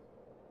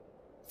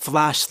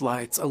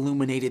 Flashlights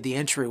illuminated the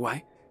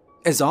entryway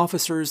as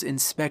officers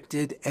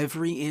inspected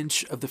every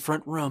inch of the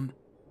front room.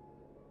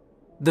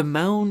 The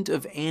mound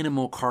of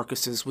animal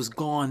carcasses was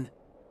gone.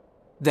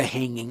 The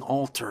hanging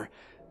altar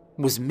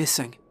was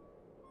missing.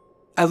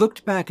 I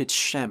looked back at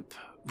Shemp,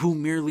 who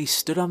merely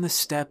stood on the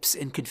steps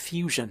in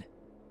confusion.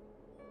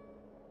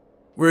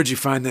 "Where'd you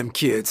find them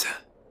kids?"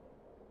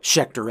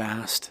 Schechter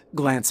asked,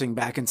 glancing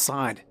back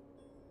inside.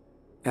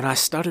 And I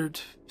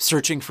stuttered,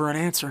 searching for an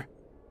answer.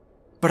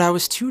 But I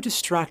was too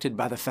distracted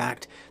by the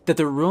fact that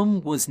the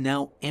room was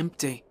now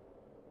empty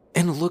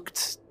and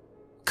looked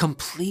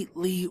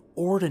completely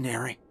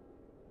ordinary.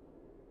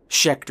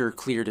 Schechter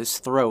cleared his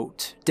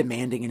throat,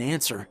 demanding an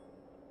answer.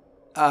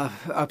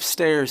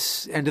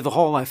 Upstairs, end of the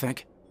hall, I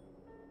think,"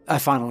 I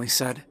finally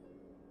said.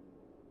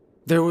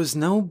 There was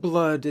no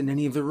blood in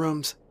any of the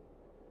rooms.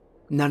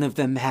 None of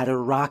them had a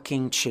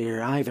rocking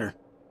chair either.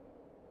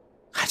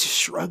 I just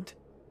shrugged.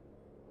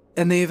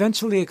 And they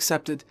eventually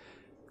accepted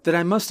that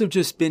I must have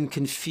just been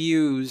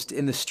confused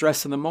in the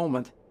stress of the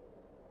moment.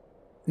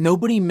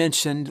 Nobody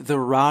mentioned the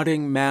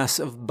rotting mass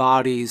of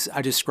bodies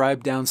I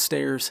described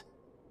downstairs,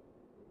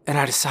 and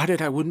I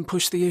decided I wouldn't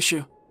push the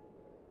issue.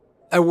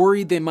 I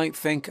worried they might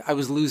think I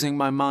was losing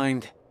my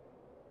mind.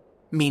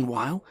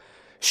 Meanwhile,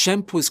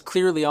 Shemp was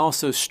clearly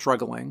also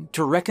struggling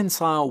to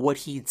reconcile what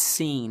he'd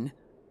seen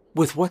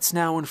with what's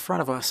now in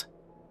front of us.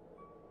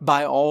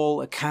 By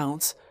all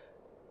accounts,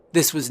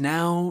 this was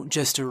now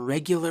just a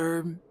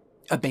regular,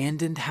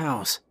 abandoned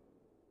house.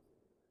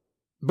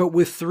 But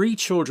with 3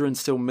 children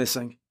still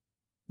missing,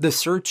 the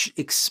search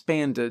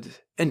expanded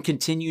and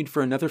continued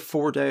for another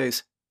 4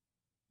 days.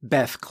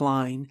 Beth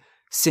Klein,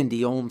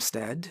 Cindy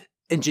Olmsted,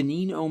 and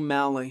Janine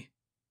O'Malley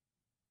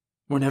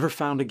were never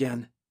found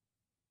again.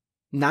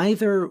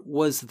 Neither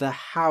was the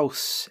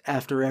house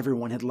after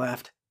everyone had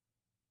left.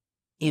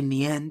 In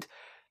the end,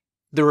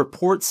 the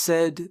report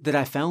said that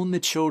I found the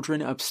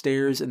children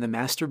upstairs in the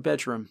master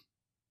bedroom.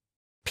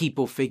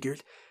 People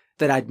figured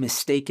that I'd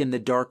mistaken the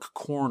dark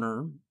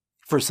corner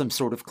for some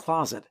sort of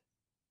closet.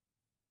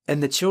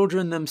 And the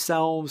children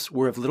themselves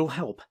were of little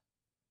help.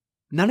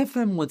 None of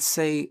them would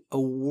say a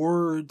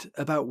word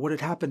about what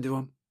had happened to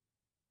him.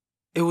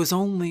 It was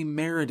only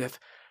Meredith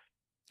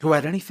who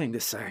had anything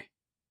to say.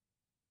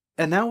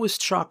 And that was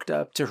chalked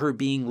up to her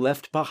being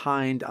left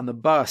behind on the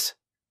bus.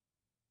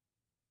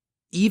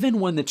 Even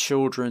when the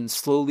children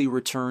slowly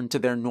returned to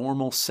their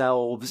normal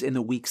selves in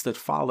the weeks that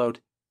followed,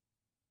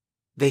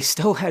 they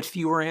still had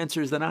fewer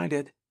answers than I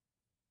did.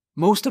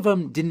 Most of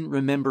them didn't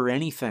remember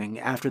anything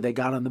after they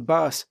got on the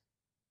bus.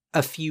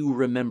 A few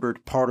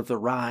remembered part of the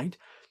ride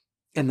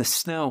and the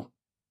snow,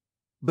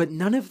 but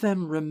none of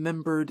them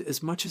remembered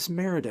as much as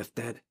Meredith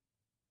did,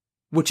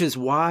 which is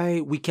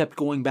why we kept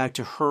going back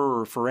to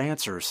her for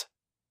answers.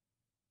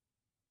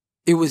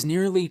 It was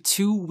nearly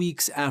 2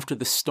 weeks after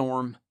the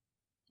storm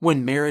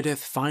when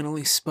Meredith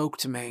finally spoke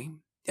to me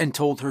and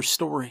told her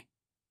story.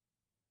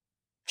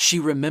 She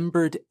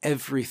remembered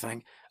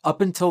everything up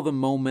until the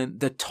moment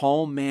the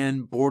tall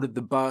man boarded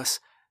the bus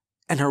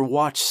and her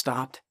watch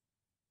stopped.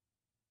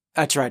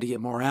 I tried to get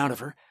more out of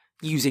her,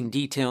 using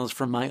details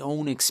from my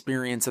own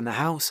experience in the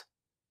house,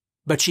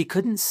 but she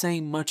couldn't say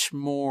much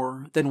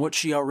more than what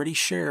she already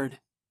shared.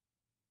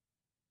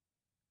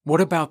 "What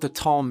about the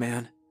tall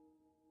man?"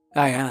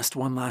 I asked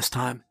one last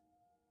time.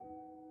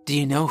 "Do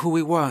you know who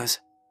he was?"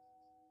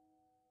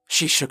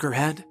 She shook her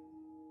head,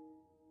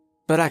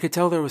 but I could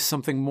tell there was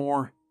something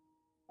more.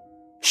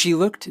 She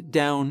looked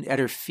down at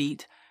her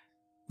feet,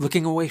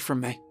 looking away from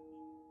me.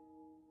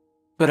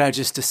 but I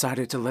just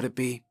decided to let it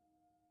be.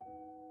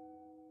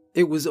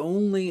 It was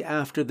only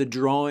after the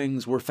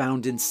drawings were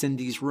found in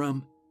Cindy's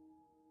room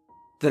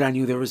that I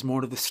knew there was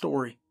more to the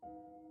story.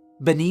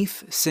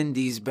 Beneath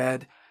Cindy's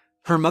bed,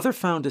 her mother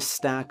found a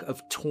stack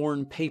of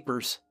torn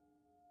papers,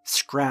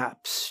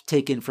 scraps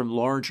taken from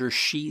larger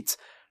sheets,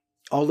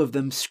 all of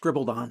them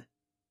scribbled on,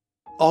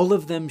 all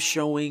of them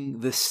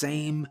showing the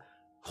same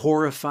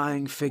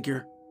horrifying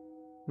figure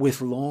with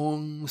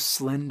long,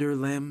 slender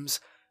limbs,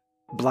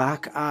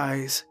 black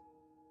eyes,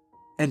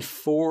 and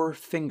 4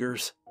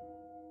 fingers.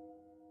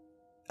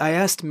 I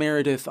asked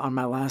Meredith on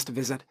my last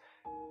visit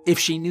if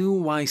she knew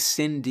why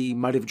Cindy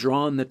might have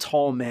drawn the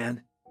tall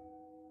man,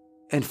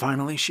 and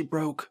finally she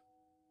broke.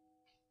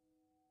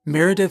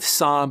 Meredith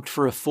sobbed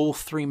for a full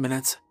 3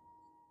 minutes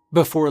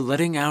before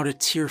letting out a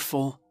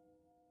tearful,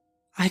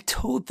 "I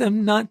told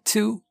them not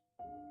to."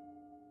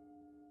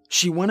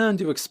 She went on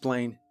to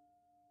explain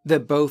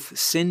that both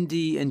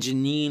Cindy and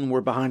Janine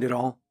were behind it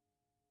all.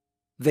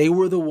 They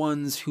were the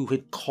ones who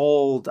had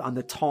called on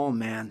the tall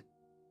man.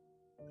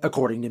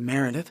 According to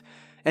Meredith,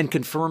 and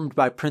confirmed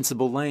by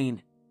Principal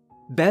Lane,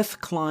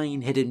 Beth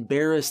Klein had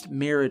embarrassed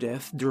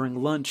Meredith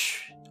during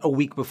lunch a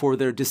week before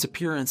their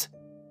disappearance.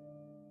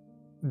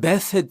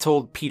 Beth had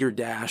told Peter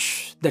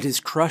Dash that his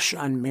crush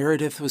on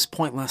Meredith was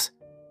pointless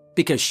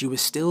because she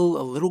was still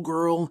a little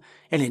girl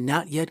and had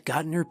not yet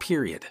gotten her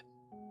period.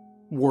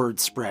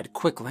 Word spread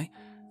quickly,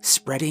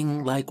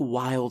 spreading like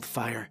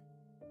wildfire.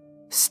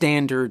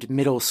 Standard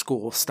middle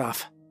school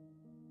stuff.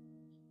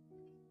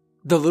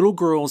 The little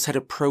girls had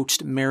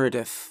approached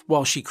Meredith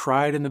while she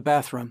cried in the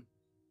bathroom,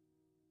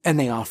 and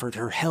they offered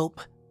her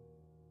help.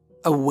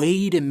 A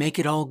way to make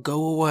it all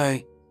go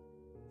away.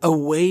 A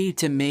way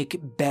to make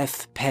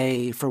Beth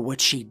pay for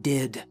what she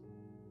did.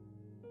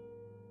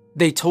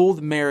 They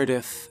told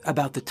Meredith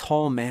about the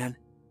tall man.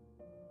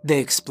 They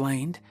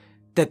explained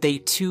that they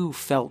too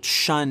felt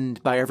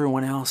shunned by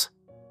everyone else.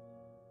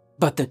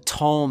 But the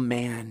tall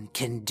man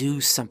can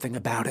do something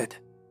about it.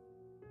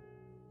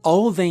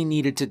 All they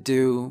needed to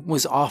do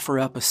was offer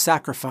up a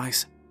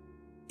sacrifice.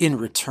 In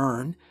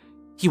return,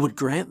 he would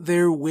grant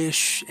their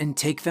wish and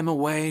take them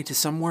away to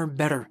somewhere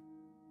better,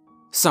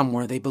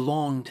 somewhere they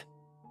belonged.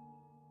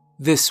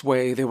 This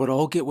way, they would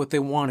all get what they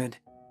wanted.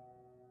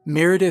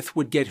 Meredith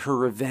would get her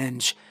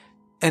revenge,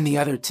 and the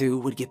other two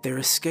would get their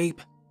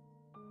escape.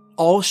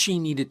 All she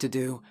needed to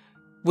do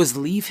was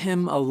leave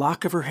him a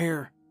lock of her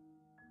hair.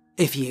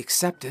 If he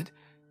accepted,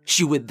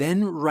 she would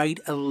then write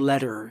a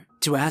letter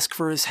to ask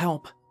for his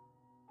help.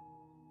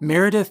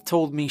 Meredith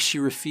told me she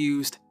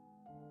refused,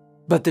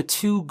 but the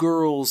 2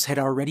 girls had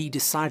already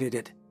decided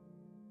it.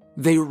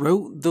 They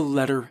wrote the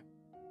letter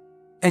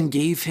and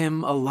gave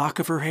him a lock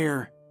of her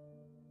hair.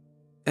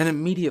 And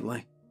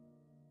immediately,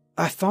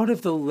 I thought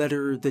of the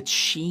letter that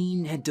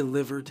Sheen had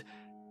delivered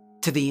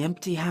to the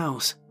empty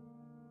house,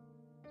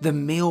 the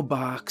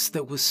mailbox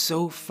that was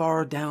so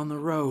far down the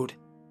road.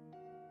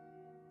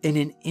 And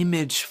an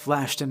image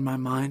flashed in my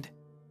mind.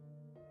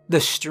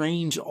 The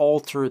strange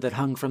altar that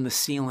hung from the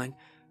ceiling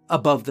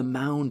above the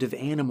mound of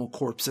animal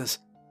corpses.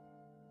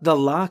 The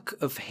lock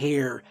of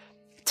hair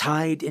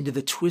tied into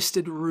the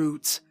twisted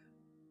roots,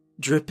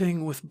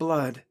 dripping with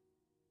blood.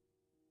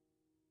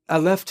 I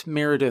left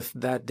Meredith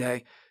that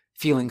day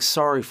feeling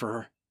sorry for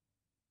her.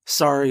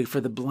 Sorry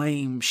for the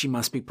blame she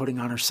must be putting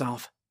on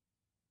herself.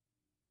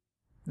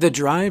 The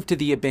drive to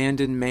the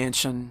abandoned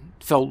mansion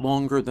felt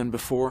longer than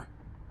before,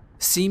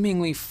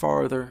 seemingly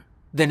farther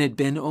than had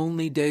been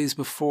only days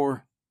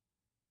before.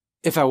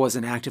 If I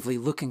wasn't actively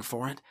looking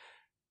for it,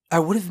 I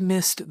would have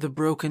missed the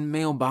broken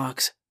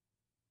mailbox.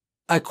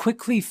 I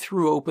quickly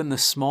threw open the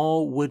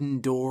small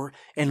wooden door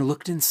and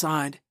looked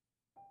inside.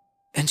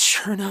 And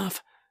sure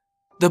enough,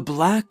 the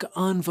black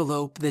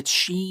envelope that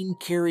Sheen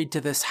carried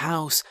to this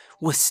house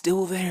was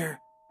still there.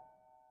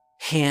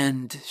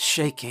 Hand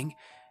shaking,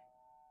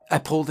 I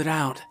pulled it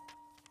out.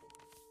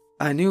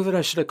 I knew that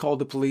I should have called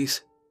the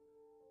police,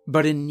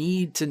 but in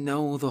need to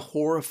know the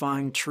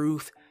horrifying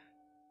truth,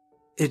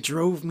 it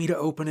drove me to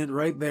open it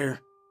right there.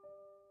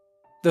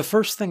 The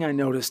first thing I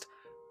noticed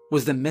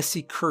was the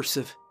messy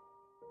cursive.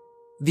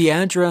 The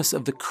address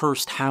of the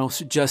cursed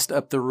house just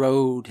up the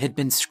road had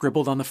been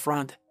scribbled on the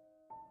front,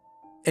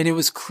 and it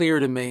was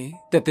clear to me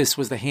that this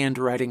was the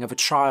handwriting of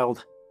a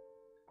child.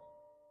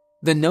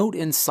 The note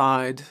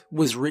inside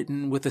was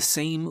written with the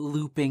same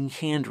looping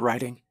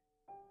handwriting.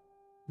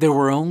 There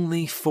were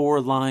only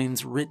 4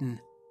 lines written.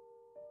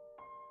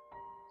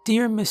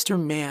 "Dear Mr.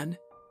 Mann,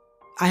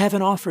 I have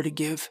an offer to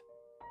give.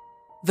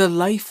 The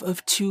life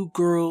of 2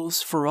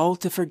 girls for all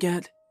to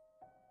forget.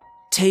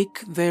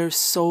 Take their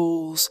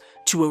souls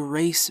to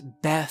erase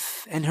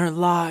Beth and her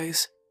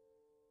lies.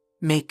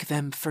 Make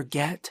them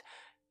forget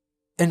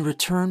and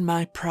return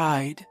my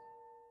pride."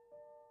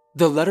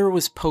 The letter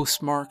was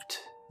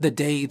postmarked the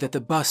day that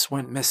the bus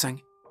went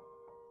missing.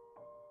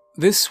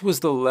 This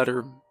was the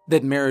letter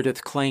that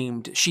Meredith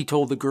claimed she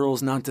told the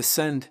girls not to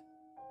send,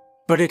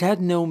 but it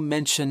had no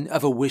mention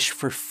of a wish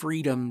for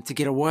freedom to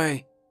get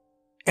away,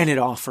 and it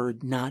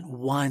offered not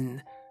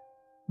 1,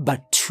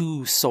 but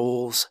 2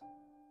 souls.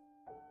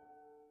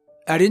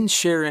 I didn't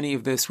share any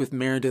of this with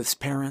Meredith's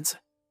parents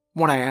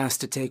when I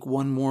asked to take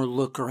one more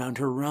look around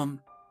her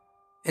room.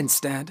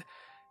 Instead,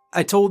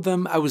 I told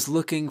them I was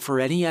looking for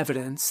any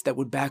evidence that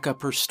would back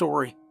up her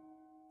story,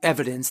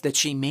 evidence that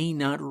she may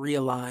not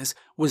realize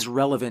was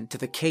relevant to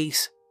the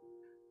case,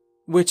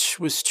 which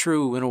was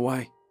true in a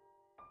way.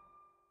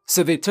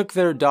 So they took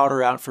their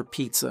daughter out for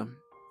pizza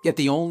at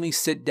the only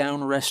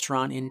sit-down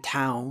restaurant in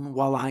town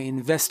while I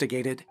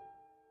investigated.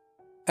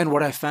 And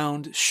what I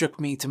found shook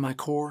me to my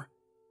core.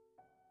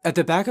 At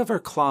the back of her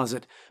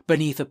closet,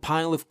 beneath a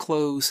pile of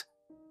clothes,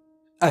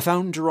 I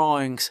found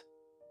drawings.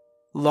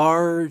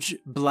 Large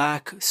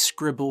black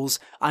scribbles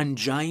on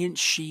giant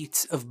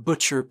sheets of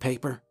butcher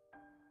paper.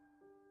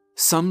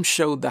 Some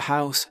showed the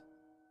house.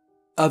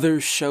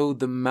 Others showed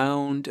the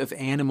mound of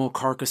animal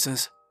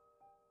carcasses.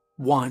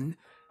 One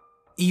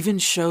even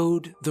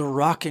showed the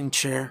rocking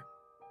chair.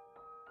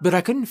 But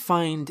I couldn't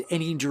find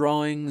any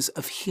drawings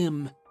of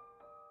him.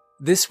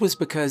 This was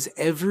because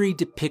every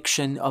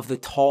depiction of the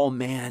tall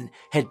man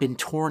had been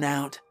torn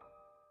out.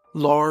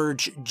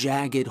 Large,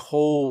 jagged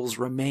holes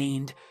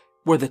remained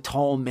where the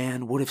tall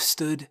man would have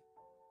stood.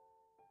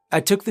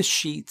 I took the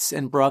sheets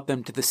and brought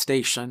them to the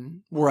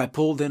station, where I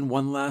pulled in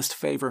one last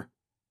favor.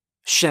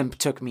 Shemp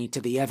took me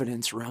to the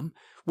evidence room,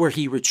 where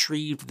he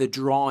retrieved the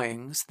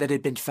drawings that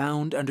had been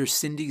found under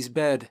Cindy's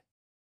bed.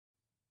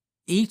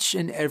 Each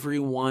and every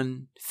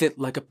one fit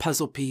like a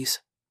puzzle piece.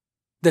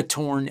 The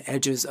torn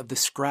edges of the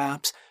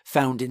scraps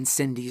found in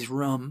Cindy's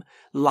room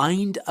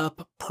lined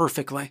up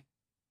perfectly,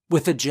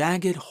 with the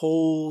jagged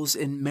holes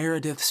in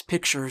Meredith's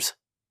pictures.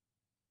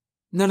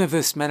 None of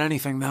this meant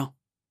anything, though.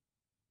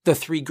 The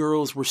 3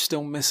 girls were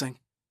still missing,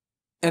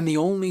 and the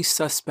only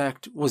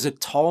suspect was a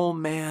tall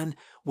man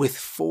with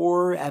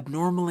 4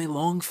 abnormally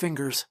long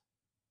fingers.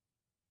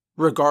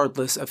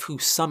 Regardless of who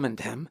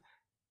summoned him,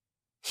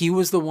 he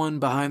was the one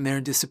behind their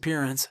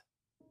disappearance.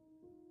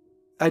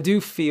 I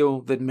do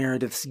feel that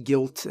Meredith's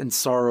guilt and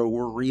sorrow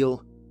were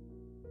real.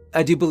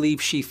 I do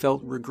believe she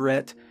felt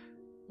regret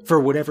for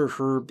whatever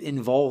her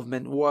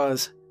involvement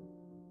was.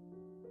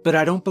 But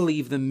I don't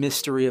believe the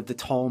mystery of the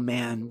tall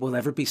man will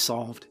ever be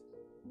solved.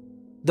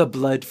 The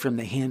blood from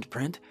the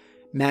handprint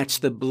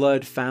matched the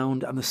blood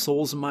found on the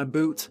soles of my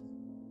boots.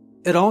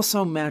 It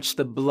also matched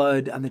the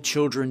blood on the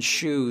children's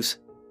shoes.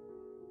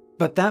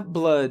 But that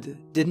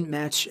blood didn't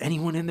match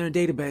anyone in their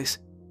database.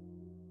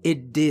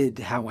 It did,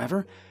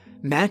 however,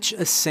 match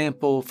a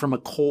sample from a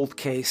cold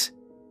case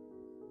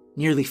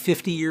nearly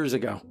 50 years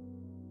ago.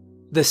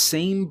 The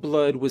same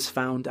blood was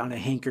found on a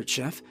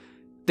handkerchief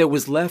that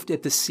was left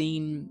at the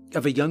scene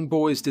of a young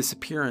boy's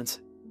disappearance.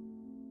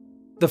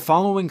 The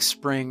following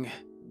spring,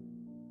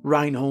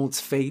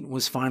 Reinhold's fate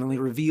was finally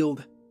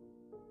revealed.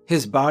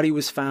 His body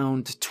was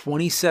found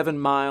 27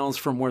 miles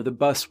from where the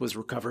bus was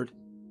recovered.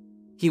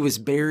 He was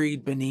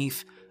buried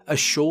beneath a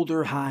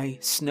shoulder-high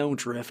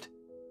snowdrift.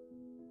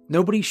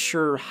 Nobody's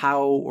sure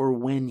how or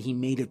when he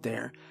made it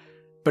there,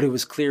 but it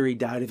was clear he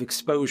died of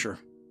exposure.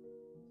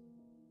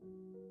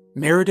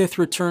 Meredith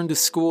returned to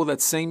school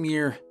that same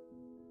year.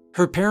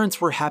 Her parents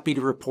were happy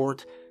to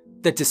report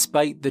that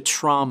despite the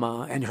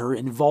trauma and her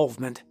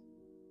involvement,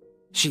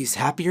 she's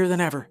happier than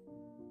ever.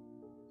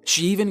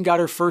 She even got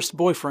her first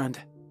boyfriend,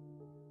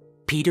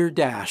 Peter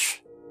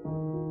Dash.